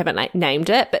seen, you haven't like named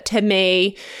it, but to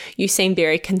me, you seem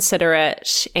very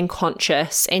considerate and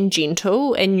conscious and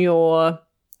gentle in your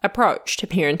approach to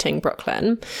parenting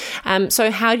Brooklyn.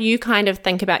 So how do you kind of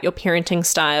think about your parenting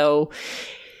style,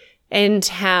 and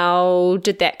how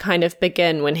did that kind of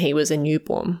begin when he was a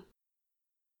newborn?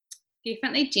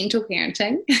 Definitely gentle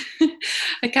parenting.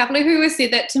 A couple of who have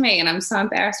said that to me, and I'm so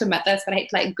embarrassed to admit this, but I hate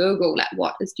to like Google like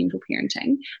what is gentle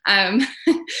parenting.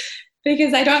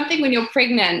 Because I don't think when you're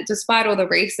pregnant, despite all the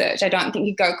research, I don't think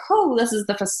you go, cool, this is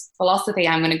the philosophy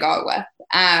I'm going to go with.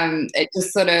 It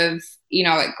just sort of,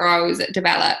 it grows, it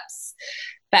develops.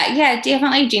 But yeah,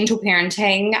 definitely gentle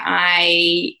parenting.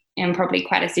 I am probably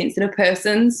quite a sensitive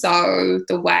person, so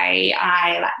the way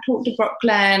I like talk to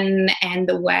Brooklyn and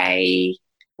the way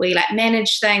we like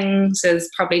manage things is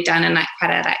probably done in like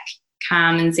quite a like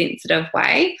calm and sensitive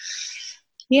way.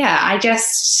 Yeah, I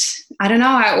don't know,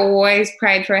 I always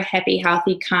prayed for a happy,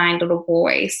 healthy, kind little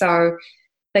boy. So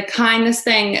the kindness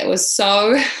thing, it was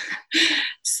so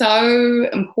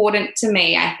important to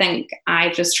me. I think I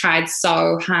just tried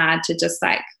so hard to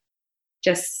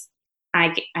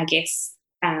I guess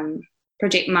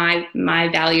project my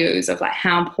values of like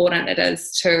how important it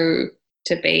is to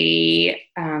be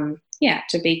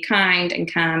to be kind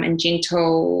and calm and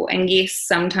gentle. And yes,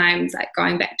 sometimes like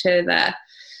going back to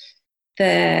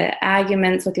the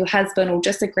arguments with your husband or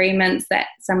disagreements that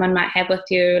someone might have with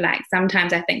you, like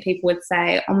sometimes I think people would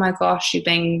say, oh my gosh, you're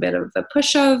being a bit of a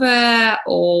pushover,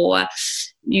 or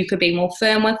you could be more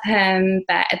firm with him.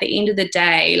 But at the end of the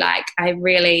day, like I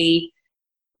really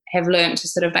have learned to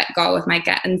sort of like go with my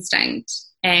gut instinct.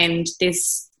 And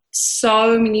there's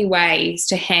so many ways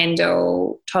to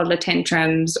handle toddler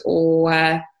tantrums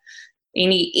or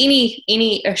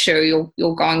any issue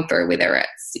you're going through, whether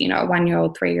it's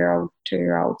 1-year-old, 3-year-old,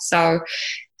 2-year-old. So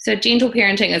gentle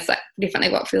parenting is like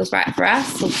definitely what feels right for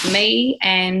us or for me,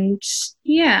 and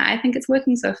yeah, I think it's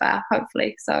working so far,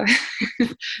 hopefully. So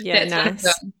yeah, nice.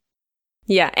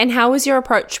 Yeah, and how was your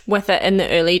approach with it in the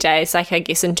early days? Like I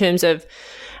guess in terms of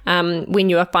when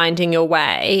you were finding your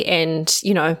way, and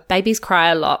babies cry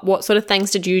a lot. What sort of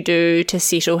things did you do to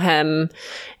settle him,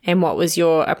 and what was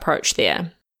your approach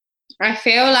there? I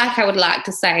feel like I would like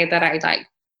to say that I like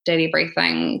did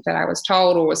everything that I was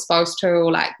told or was supposed to,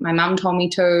 or like my mum told me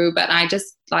to, but I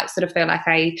just like sort of feel like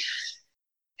I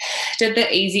did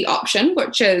the easy option,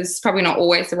 which is probably not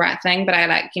always the right thing, but I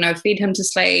fed him to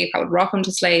sleep, I would rock him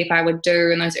to sleep, I would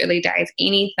do in those early days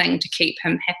anything to keep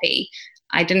him happy.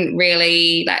 I didn't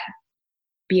really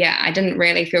I didn't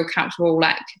really feel comfortable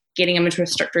like getting him into a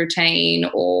strict routine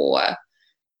or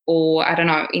I don't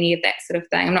know, any of that sort of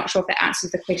thing. I'm not sure if that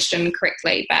answers the question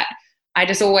correctly, but I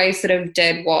just always sort of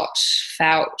did what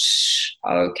felt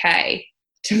okay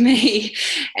to me.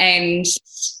 And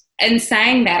in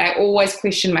saying that, I always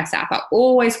questioned myself.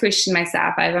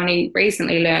 I've only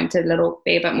recently learned to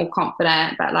be a bit more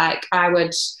confident, but like I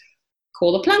would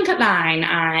call the Plunkett line.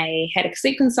 I had a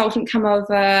sleep consultant come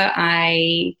over.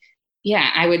 I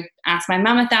would ask my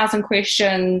mum 1,000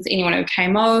 questions, anyone who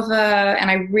came over,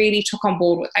 and I really took on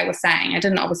board what they were saying. I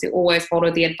didn't obviously always follow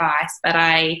the advice, but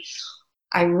I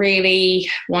really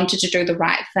wanted to do the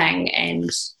right thing, and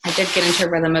I did get into a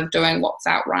rhythm of doing what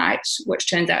felt right, which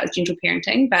turns out is gentle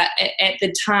parenting. But at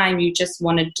the time, you just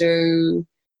want to do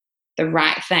the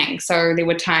right thing. So there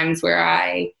were times where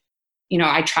I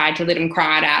tried to let him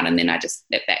cry it out, and then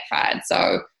it backfired.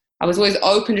 So I was always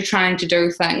open to trying to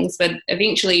do things, but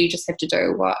eventually you just have to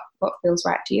do what feels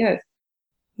right to you.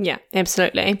 Yeah,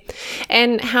 absolutely.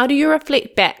 And how do you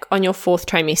reflect back on your 4th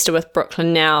trimester with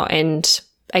Brooklyn now, and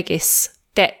I guess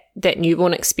that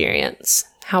newborn experience?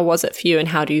 How was it for you, and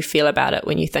how do you feel about it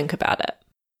when you think about it?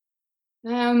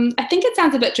 I think it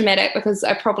sounds a bit dramatic because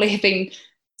I probably have been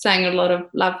saying a lot of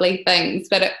lovely things,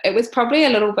 but it was probably a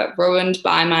little bit ruined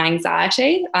by my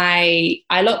anxiety. I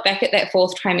look back at that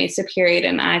 4th trimester period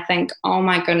and I think, oh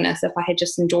my goodness, if I had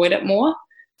just enjoyed it more.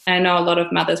 I know a lot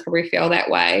of mothers probably feel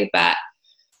that way, but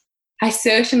I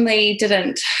certainly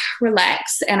didn't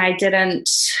relax, and I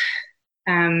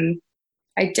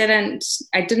I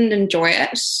didn't enjoy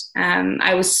it.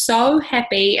 I was so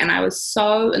happy and I was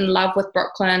so in love with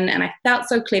Brooklyn and I felt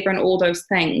so clever and all those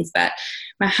things, but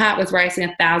my heart was racing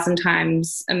 1,000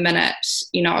 times a minute,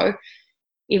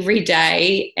 every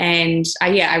day. And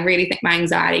I really think my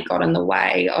anxiety got in the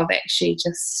way of actually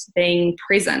just being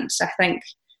present. I think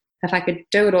if I could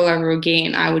do it all over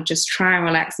again, I would just try and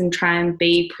relax and try and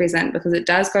be present, because it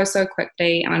does go so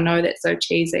quickly. And I know that's so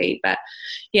cheesy, but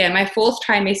yeah, my fourth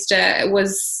trimester, it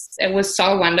was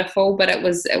so wonderful, but it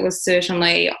was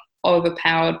certainly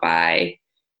overpowered by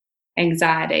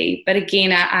anxiety. But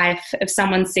again, if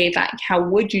someone said, like, how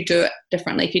would you do it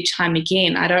differently if you time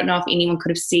again? I don't know if anyone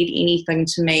could have said anything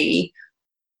to me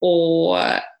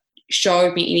or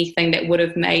showed me anything that would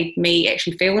have made me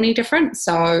actually feel any different.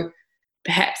 So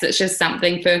perhaps it's just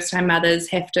something first-time mothers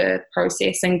have to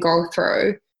process and go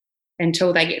through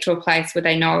until they get to a place where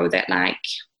they know that, like,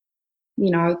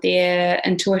 their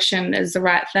intuition is the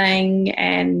right thing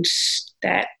and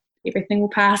that everything will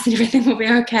pass and everything will be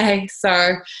okay.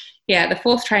 So, yeah, the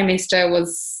fourth trimester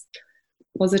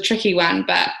was a tricky one,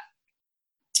 but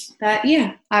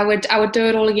yeah, I would do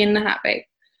it all again in a heartbeat.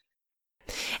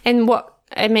 And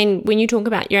when you talk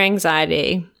about your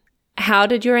anxiety, how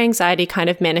did your anxiety kind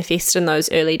of manifest in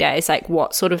those early days? Like,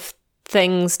 what sort of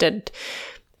things did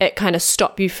it kind of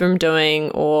stop you from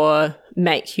doing or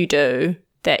make you do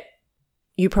that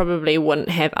you probably wouldn't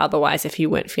have otherwise if you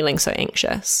weren't feeling so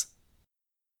anxious?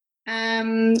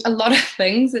 A lot of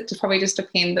things. It probably just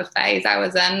depends the phase I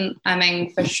was in. I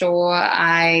mean, for sure,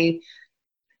 I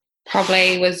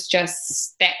probably was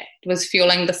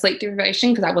fueling the sleep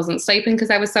deprivation because I wasn't sleeping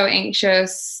because I was so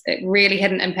anxious. It really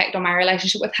had an impact on my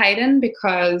relationship with Hayden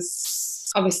because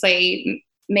obviously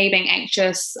me being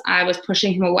anxious, I was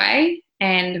pushing him away.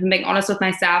 And being honest with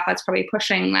myself, I was probably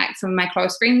pushing like some of my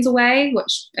close friends away,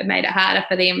 which it made it harder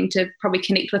for them to probably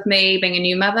connect with me being a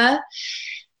new mother.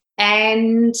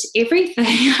 And everything.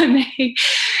 I mean,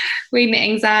 when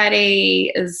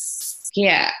anxiety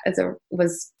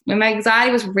when my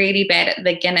anxiety was really bad at the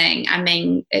beginning, I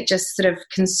mean, it just sort of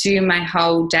consumed my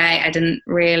whole day. I didn't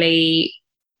really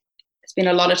spend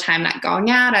a lot of time like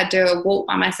going out. I do a walk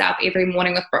by myself every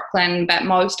morning with Brooklyn, but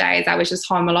most days I was just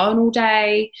home alone all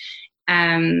day.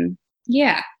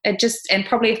 It just, and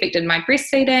probably affected my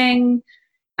breastfeeding.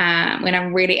 When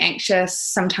I'm really anxious,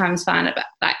 sometimes find it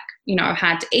like,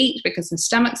 hard to eat because my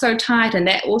stomach's so tight, and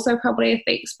that also probably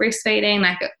affects breastfeeding.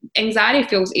 Like, anxiety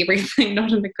feels everything,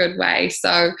 not in a good way.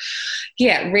 So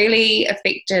yeah, really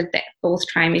affected that fourth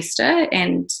trimester,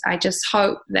 and I just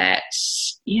hope that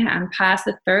I'm past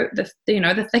the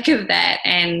thick of that,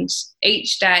 and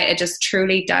each day it just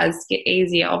truly does get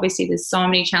easier. Obviously there's so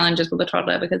many challenges with a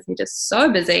toddler because they're just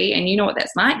so busy, and you know what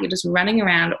that's like. You're just running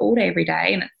around all day every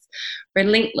day, and it's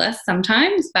relentless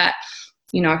sometimes, but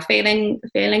feeling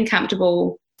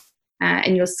comfortable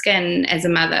in your skin as a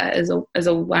mother is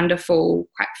a wonderful,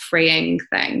 quite freeing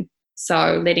thing.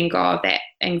 So letting go of that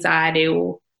anxiety,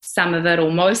 or some of it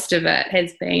or most of it,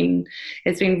 has been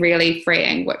really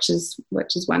freeing, which is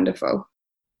wonderful.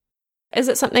 Is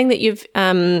it something that you've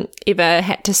ever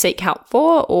had to seek help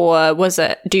for, or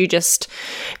do you just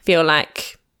feel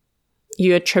like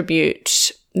you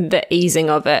attribute the easing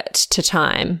of it to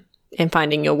time and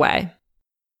finding your way?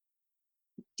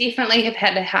 Definitely have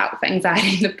had to help for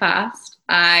anxiety in the past.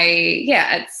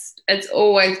 It's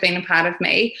always been a part of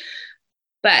me.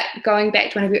 But going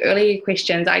back to one of your earlier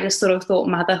questions, I just sort of thought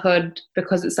motherhood,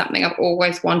 because it's something I've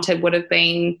always wanted, would have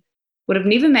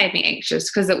never made me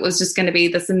anxious, because it was just going to be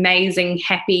this amazing,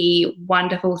 happy,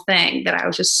 wonderful thing that I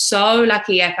was just so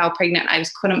lucky I fell pregnant. I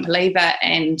just couldn't believe it.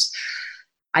 And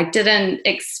I didn't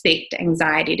expect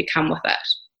anxiety to come with it.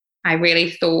 I really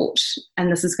thought,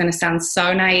 and this is going to sound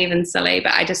so naive and silly,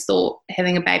 but I just thought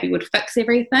having a baby would fix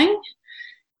everything.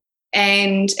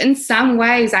 And in some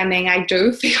ways, I mean, I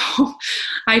do feel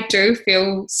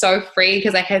so free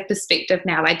because I have perspective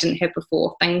now I didn't have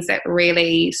before. Things that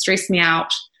really stressed me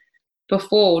out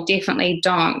before definitely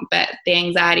don't, but the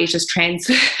anxiety is just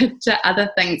transferred to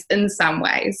other things in some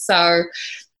ways. So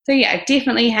yeah, I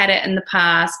definitely had it in the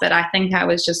past, but I think I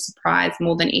was just surprised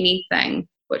more than anything,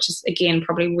 which is, again,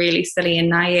 probably really silly and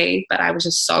naive, but I was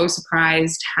just so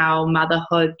surprised how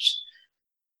motherhood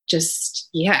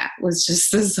was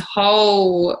just this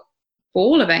whole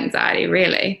ball of anxiety,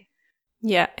 really.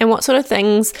 Yeah. And what sort of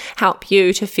things help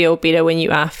you to feel better when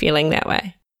you are feeling that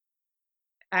way?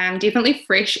 Definitely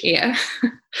fresh air.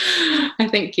 I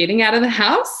think getting out of the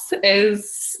house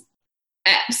is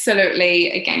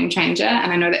absolutely a game changer.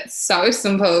 And I know that's so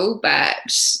simple, but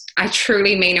I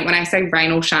truly mean it when I say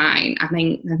rain or shine. I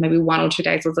mean, maybe 1 or 2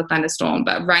 days was a thunderstorm,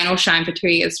 but rain or shine for 2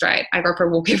 years straight. I go for a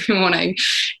walk every morning,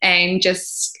 and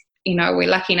just, we're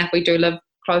lucky enough we do live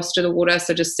close to the water,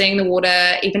 so just seeing the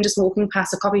water, even just walking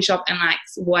past a coffee shop and like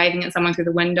waving at someone through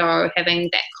the window, having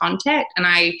that contact. And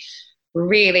I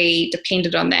really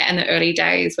depended on that in the early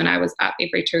days when I was up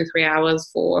every 2-3 hours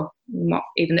for,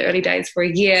 even the early days, for a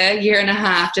year and a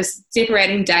half, just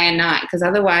separating day and night, because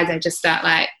otherwise I just felt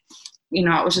like,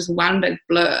 it was just one big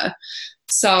blur.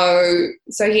 So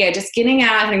yeah, just getting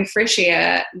out, having fresh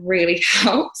air really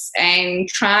helps, and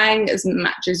trying as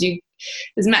much as you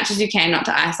can not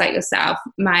to isolate yourself.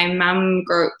 My mum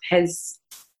group has,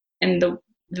 in the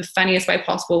funniest way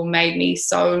possible, made me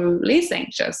so less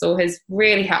anxious, or has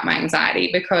really helped my anxiety,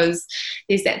 because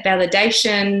there's that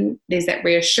validation, there's that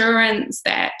reassurance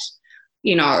that,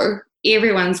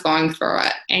 everyone's going through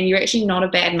it, and you're actually not a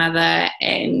bad mother,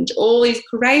 and all these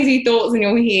crazy thoughts in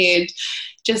your head,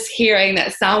 just hearing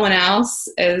that someone else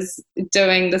is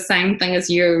doing the same thing as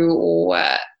you, or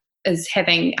is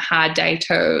having a hard day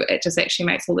too, it just actually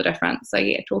makes all the difference. So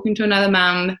yeah, talking to another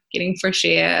mum, getting fresh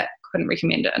air, couldn't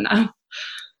recommend it enough.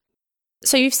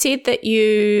 So you've said that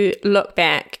you look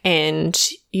back and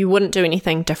you wouldn't do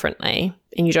anything differently,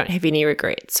 and you don't have any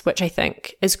regrets, which I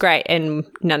think is great, and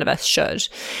none of us should.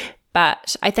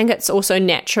 But I think it's also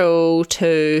natural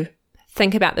to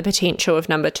think about the potential of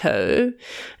number 2,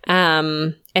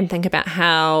 and think about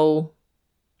how,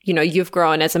 you've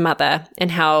grown as a mother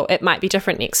and how it might be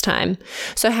different next time.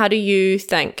 So how do you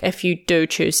think, if you do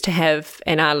choose to have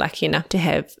and are lucky enough to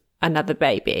have another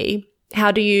baby,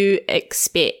 how do you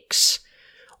expect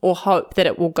or hope that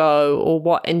it will go, or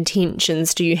what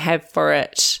intentions do you have for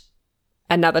it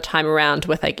another time around,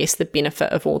 with, I guess, the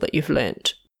benefit of all that you've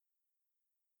learnt?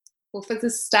 Well, to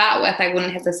start with, I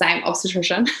wouldn't have the same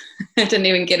obstetrician. I didn't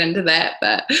even get into that,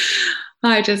 but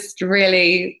I just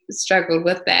really struggled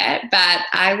with that. But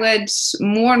I would,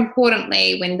 more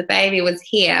importantly, when the baby was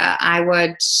here, I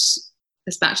would,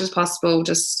 as much as possible,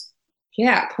 just,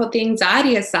 put the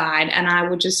anxiety aside, and I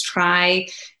would just try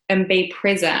and be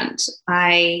present.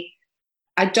 I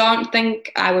don't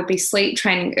think I would be sleep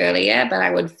training earlier, but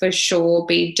I would for sure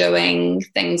be doing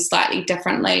things slightly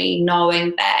differently,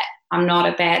 knowing that I'm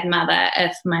not a bad mother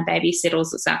if my baby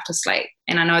settles itself to sleep.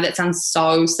 And I know that sounds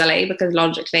so silly, because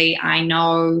logically I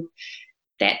know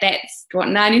that that's what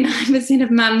 99%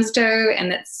 of mums do,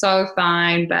 and that's so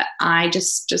fine, but I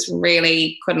just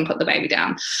really couldn't put the baby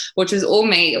down, which was all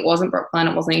me. It wasn't Brooklyn,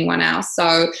 it wasn't anyone else.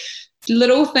 So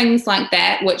little things like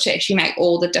that, which actually make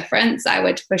all the difference, I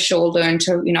would for sure learn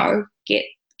to,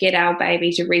 get our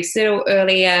baby to resettle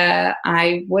earlier.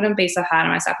 I wouldn't be so hard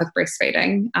on myself with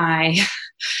breastfeeding. I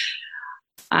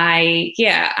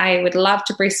would love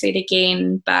to breastfeed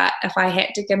again, but if I had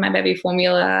to give my baby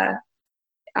formula,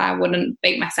 I wouldn't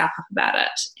beat myself up about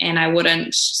it, and I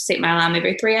wouldn't set my alarm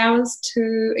every 3 hours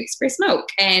to express milk,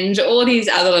 and all these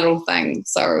other little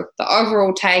things. So the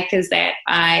overall take is that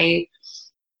I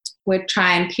would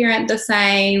try and parent the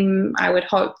same. I would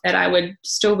hope that I would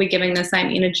still be giving the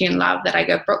same energy and love that I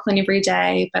give Brooklyn every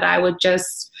day, but I would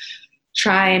just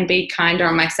try and be kinder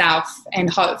on myself, and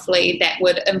hopefully that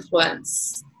would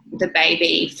influence the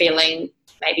baby feeling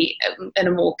maybe in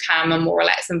a more calm and more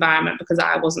relaxed environment, because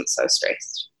I wasn't so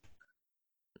stressed.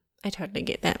 I totally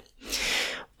get that.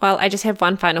 Well, I just have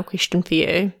one final question for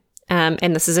you,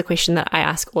 and this is a question that I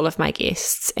ask all of my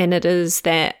guests, and it is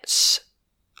that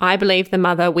I believe the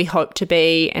mother we hope to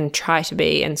be and try to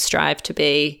be and strive to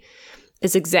be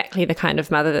is exactly the kind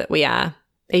of mother that we are,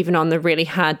 even on the really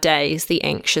hard days, the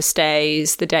anxious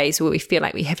days, the days where we feel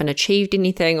like we haven't achieved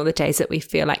anything, or the days that we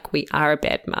feel like we are a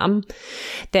bad mum,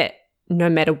 that no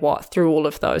matter what, through all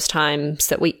of those times,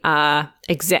 that we are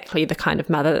exactly the kind of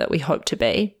mother that we hope to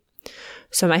be.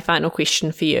 So my final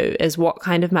question for you is, what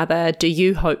kind of mother do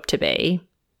you hope to be?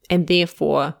 And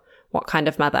therefore, what kind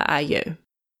of mother are you?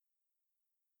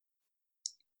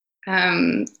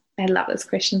 I love this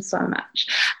question so much.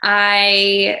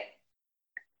 I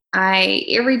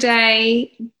every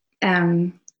day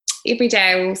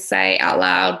I will say out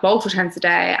loud multiple times a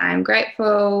day, I'm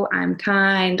grateful, I'm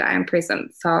kind, I'm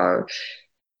present. So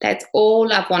that's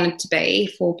all I've wanted to be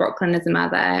for Brooklyn as a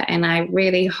mother, and I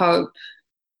really hope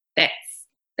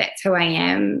that's who I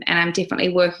am. And I'm definitely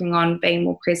working on being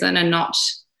more present and not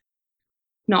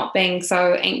being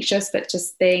so anxious, but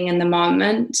just being in the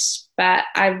moment. But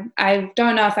I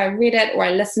don't know if I read it or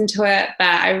I listened to it, but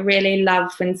I really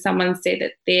love when someone said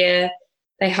that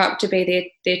they hope to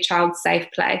be their child's safe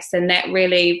place. And that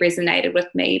really resonated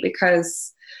with me,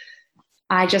 because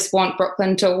I just want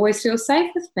Brooklyn to always feel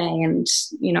safe with me, and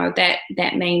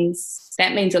that means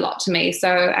a lot to me. So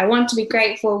I want to be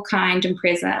grateful, kind, and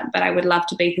present, but I would love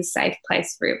to be his safe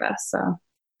place forever. So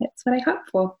that's what I hope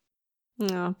for.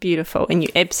 Oh, beautiful. And you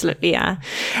absolutely are.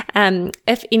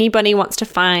 If anybody wants to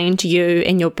find you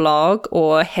in your blog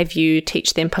or have you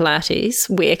teach them Pilates,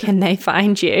 where can they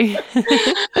find you?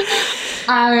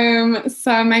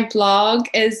 So my blog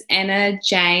is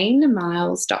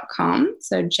annajanemiles.com.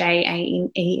 So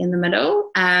Jane in the middle.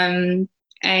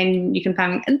 And you can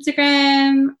find me on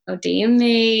Instagram or DM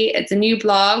me. It's a new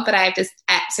blog, but I've just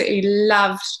absolutely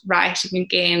loved writing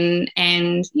again.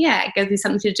 And yeah, it gives me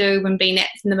something to do when being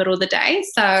in the middle of the day.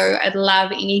 So I'd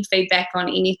love any feedback on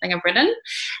anything I've written.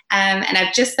 And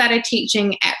I've just started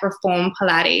teaching at Reform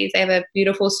Pilates. They have a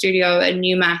beautiful studio in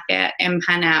Newmarket and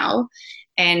Parnell.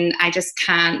 And I just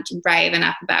can't rave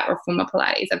enough about Reformer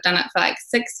Pilates. I've done it for like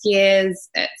 6 years.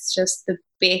 It's just the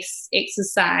best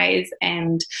exercise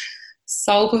and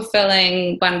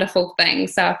soul-fulfilling, wonderful thing.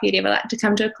 So if you'd ever like to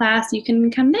come to a class, you can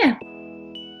come there.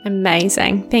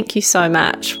 Amazing. Thank you so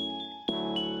much.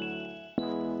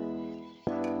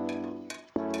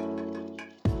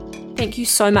 Thank you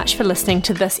so much for listening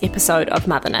to this episode of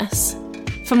Motherness.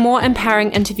 For more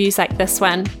empowering interviews like this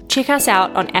one, check us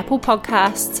out on Apple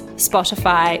Podcasts,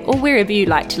 Spotify, or wherever you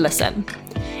like to listen.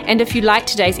 And if you liked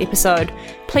today's episode,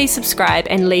 please subscribe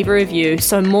and leave a review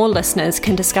so more listeners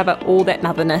can discover all that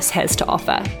Motherness has to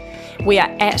offer. We are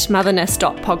at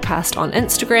motherness.podcast on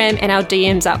Instagram, and our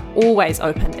DMs are always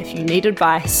open if you need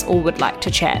advice or would like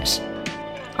to chat.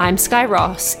 I'm Sky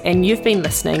Ross, and you've been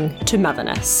listening to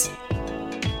Motherness.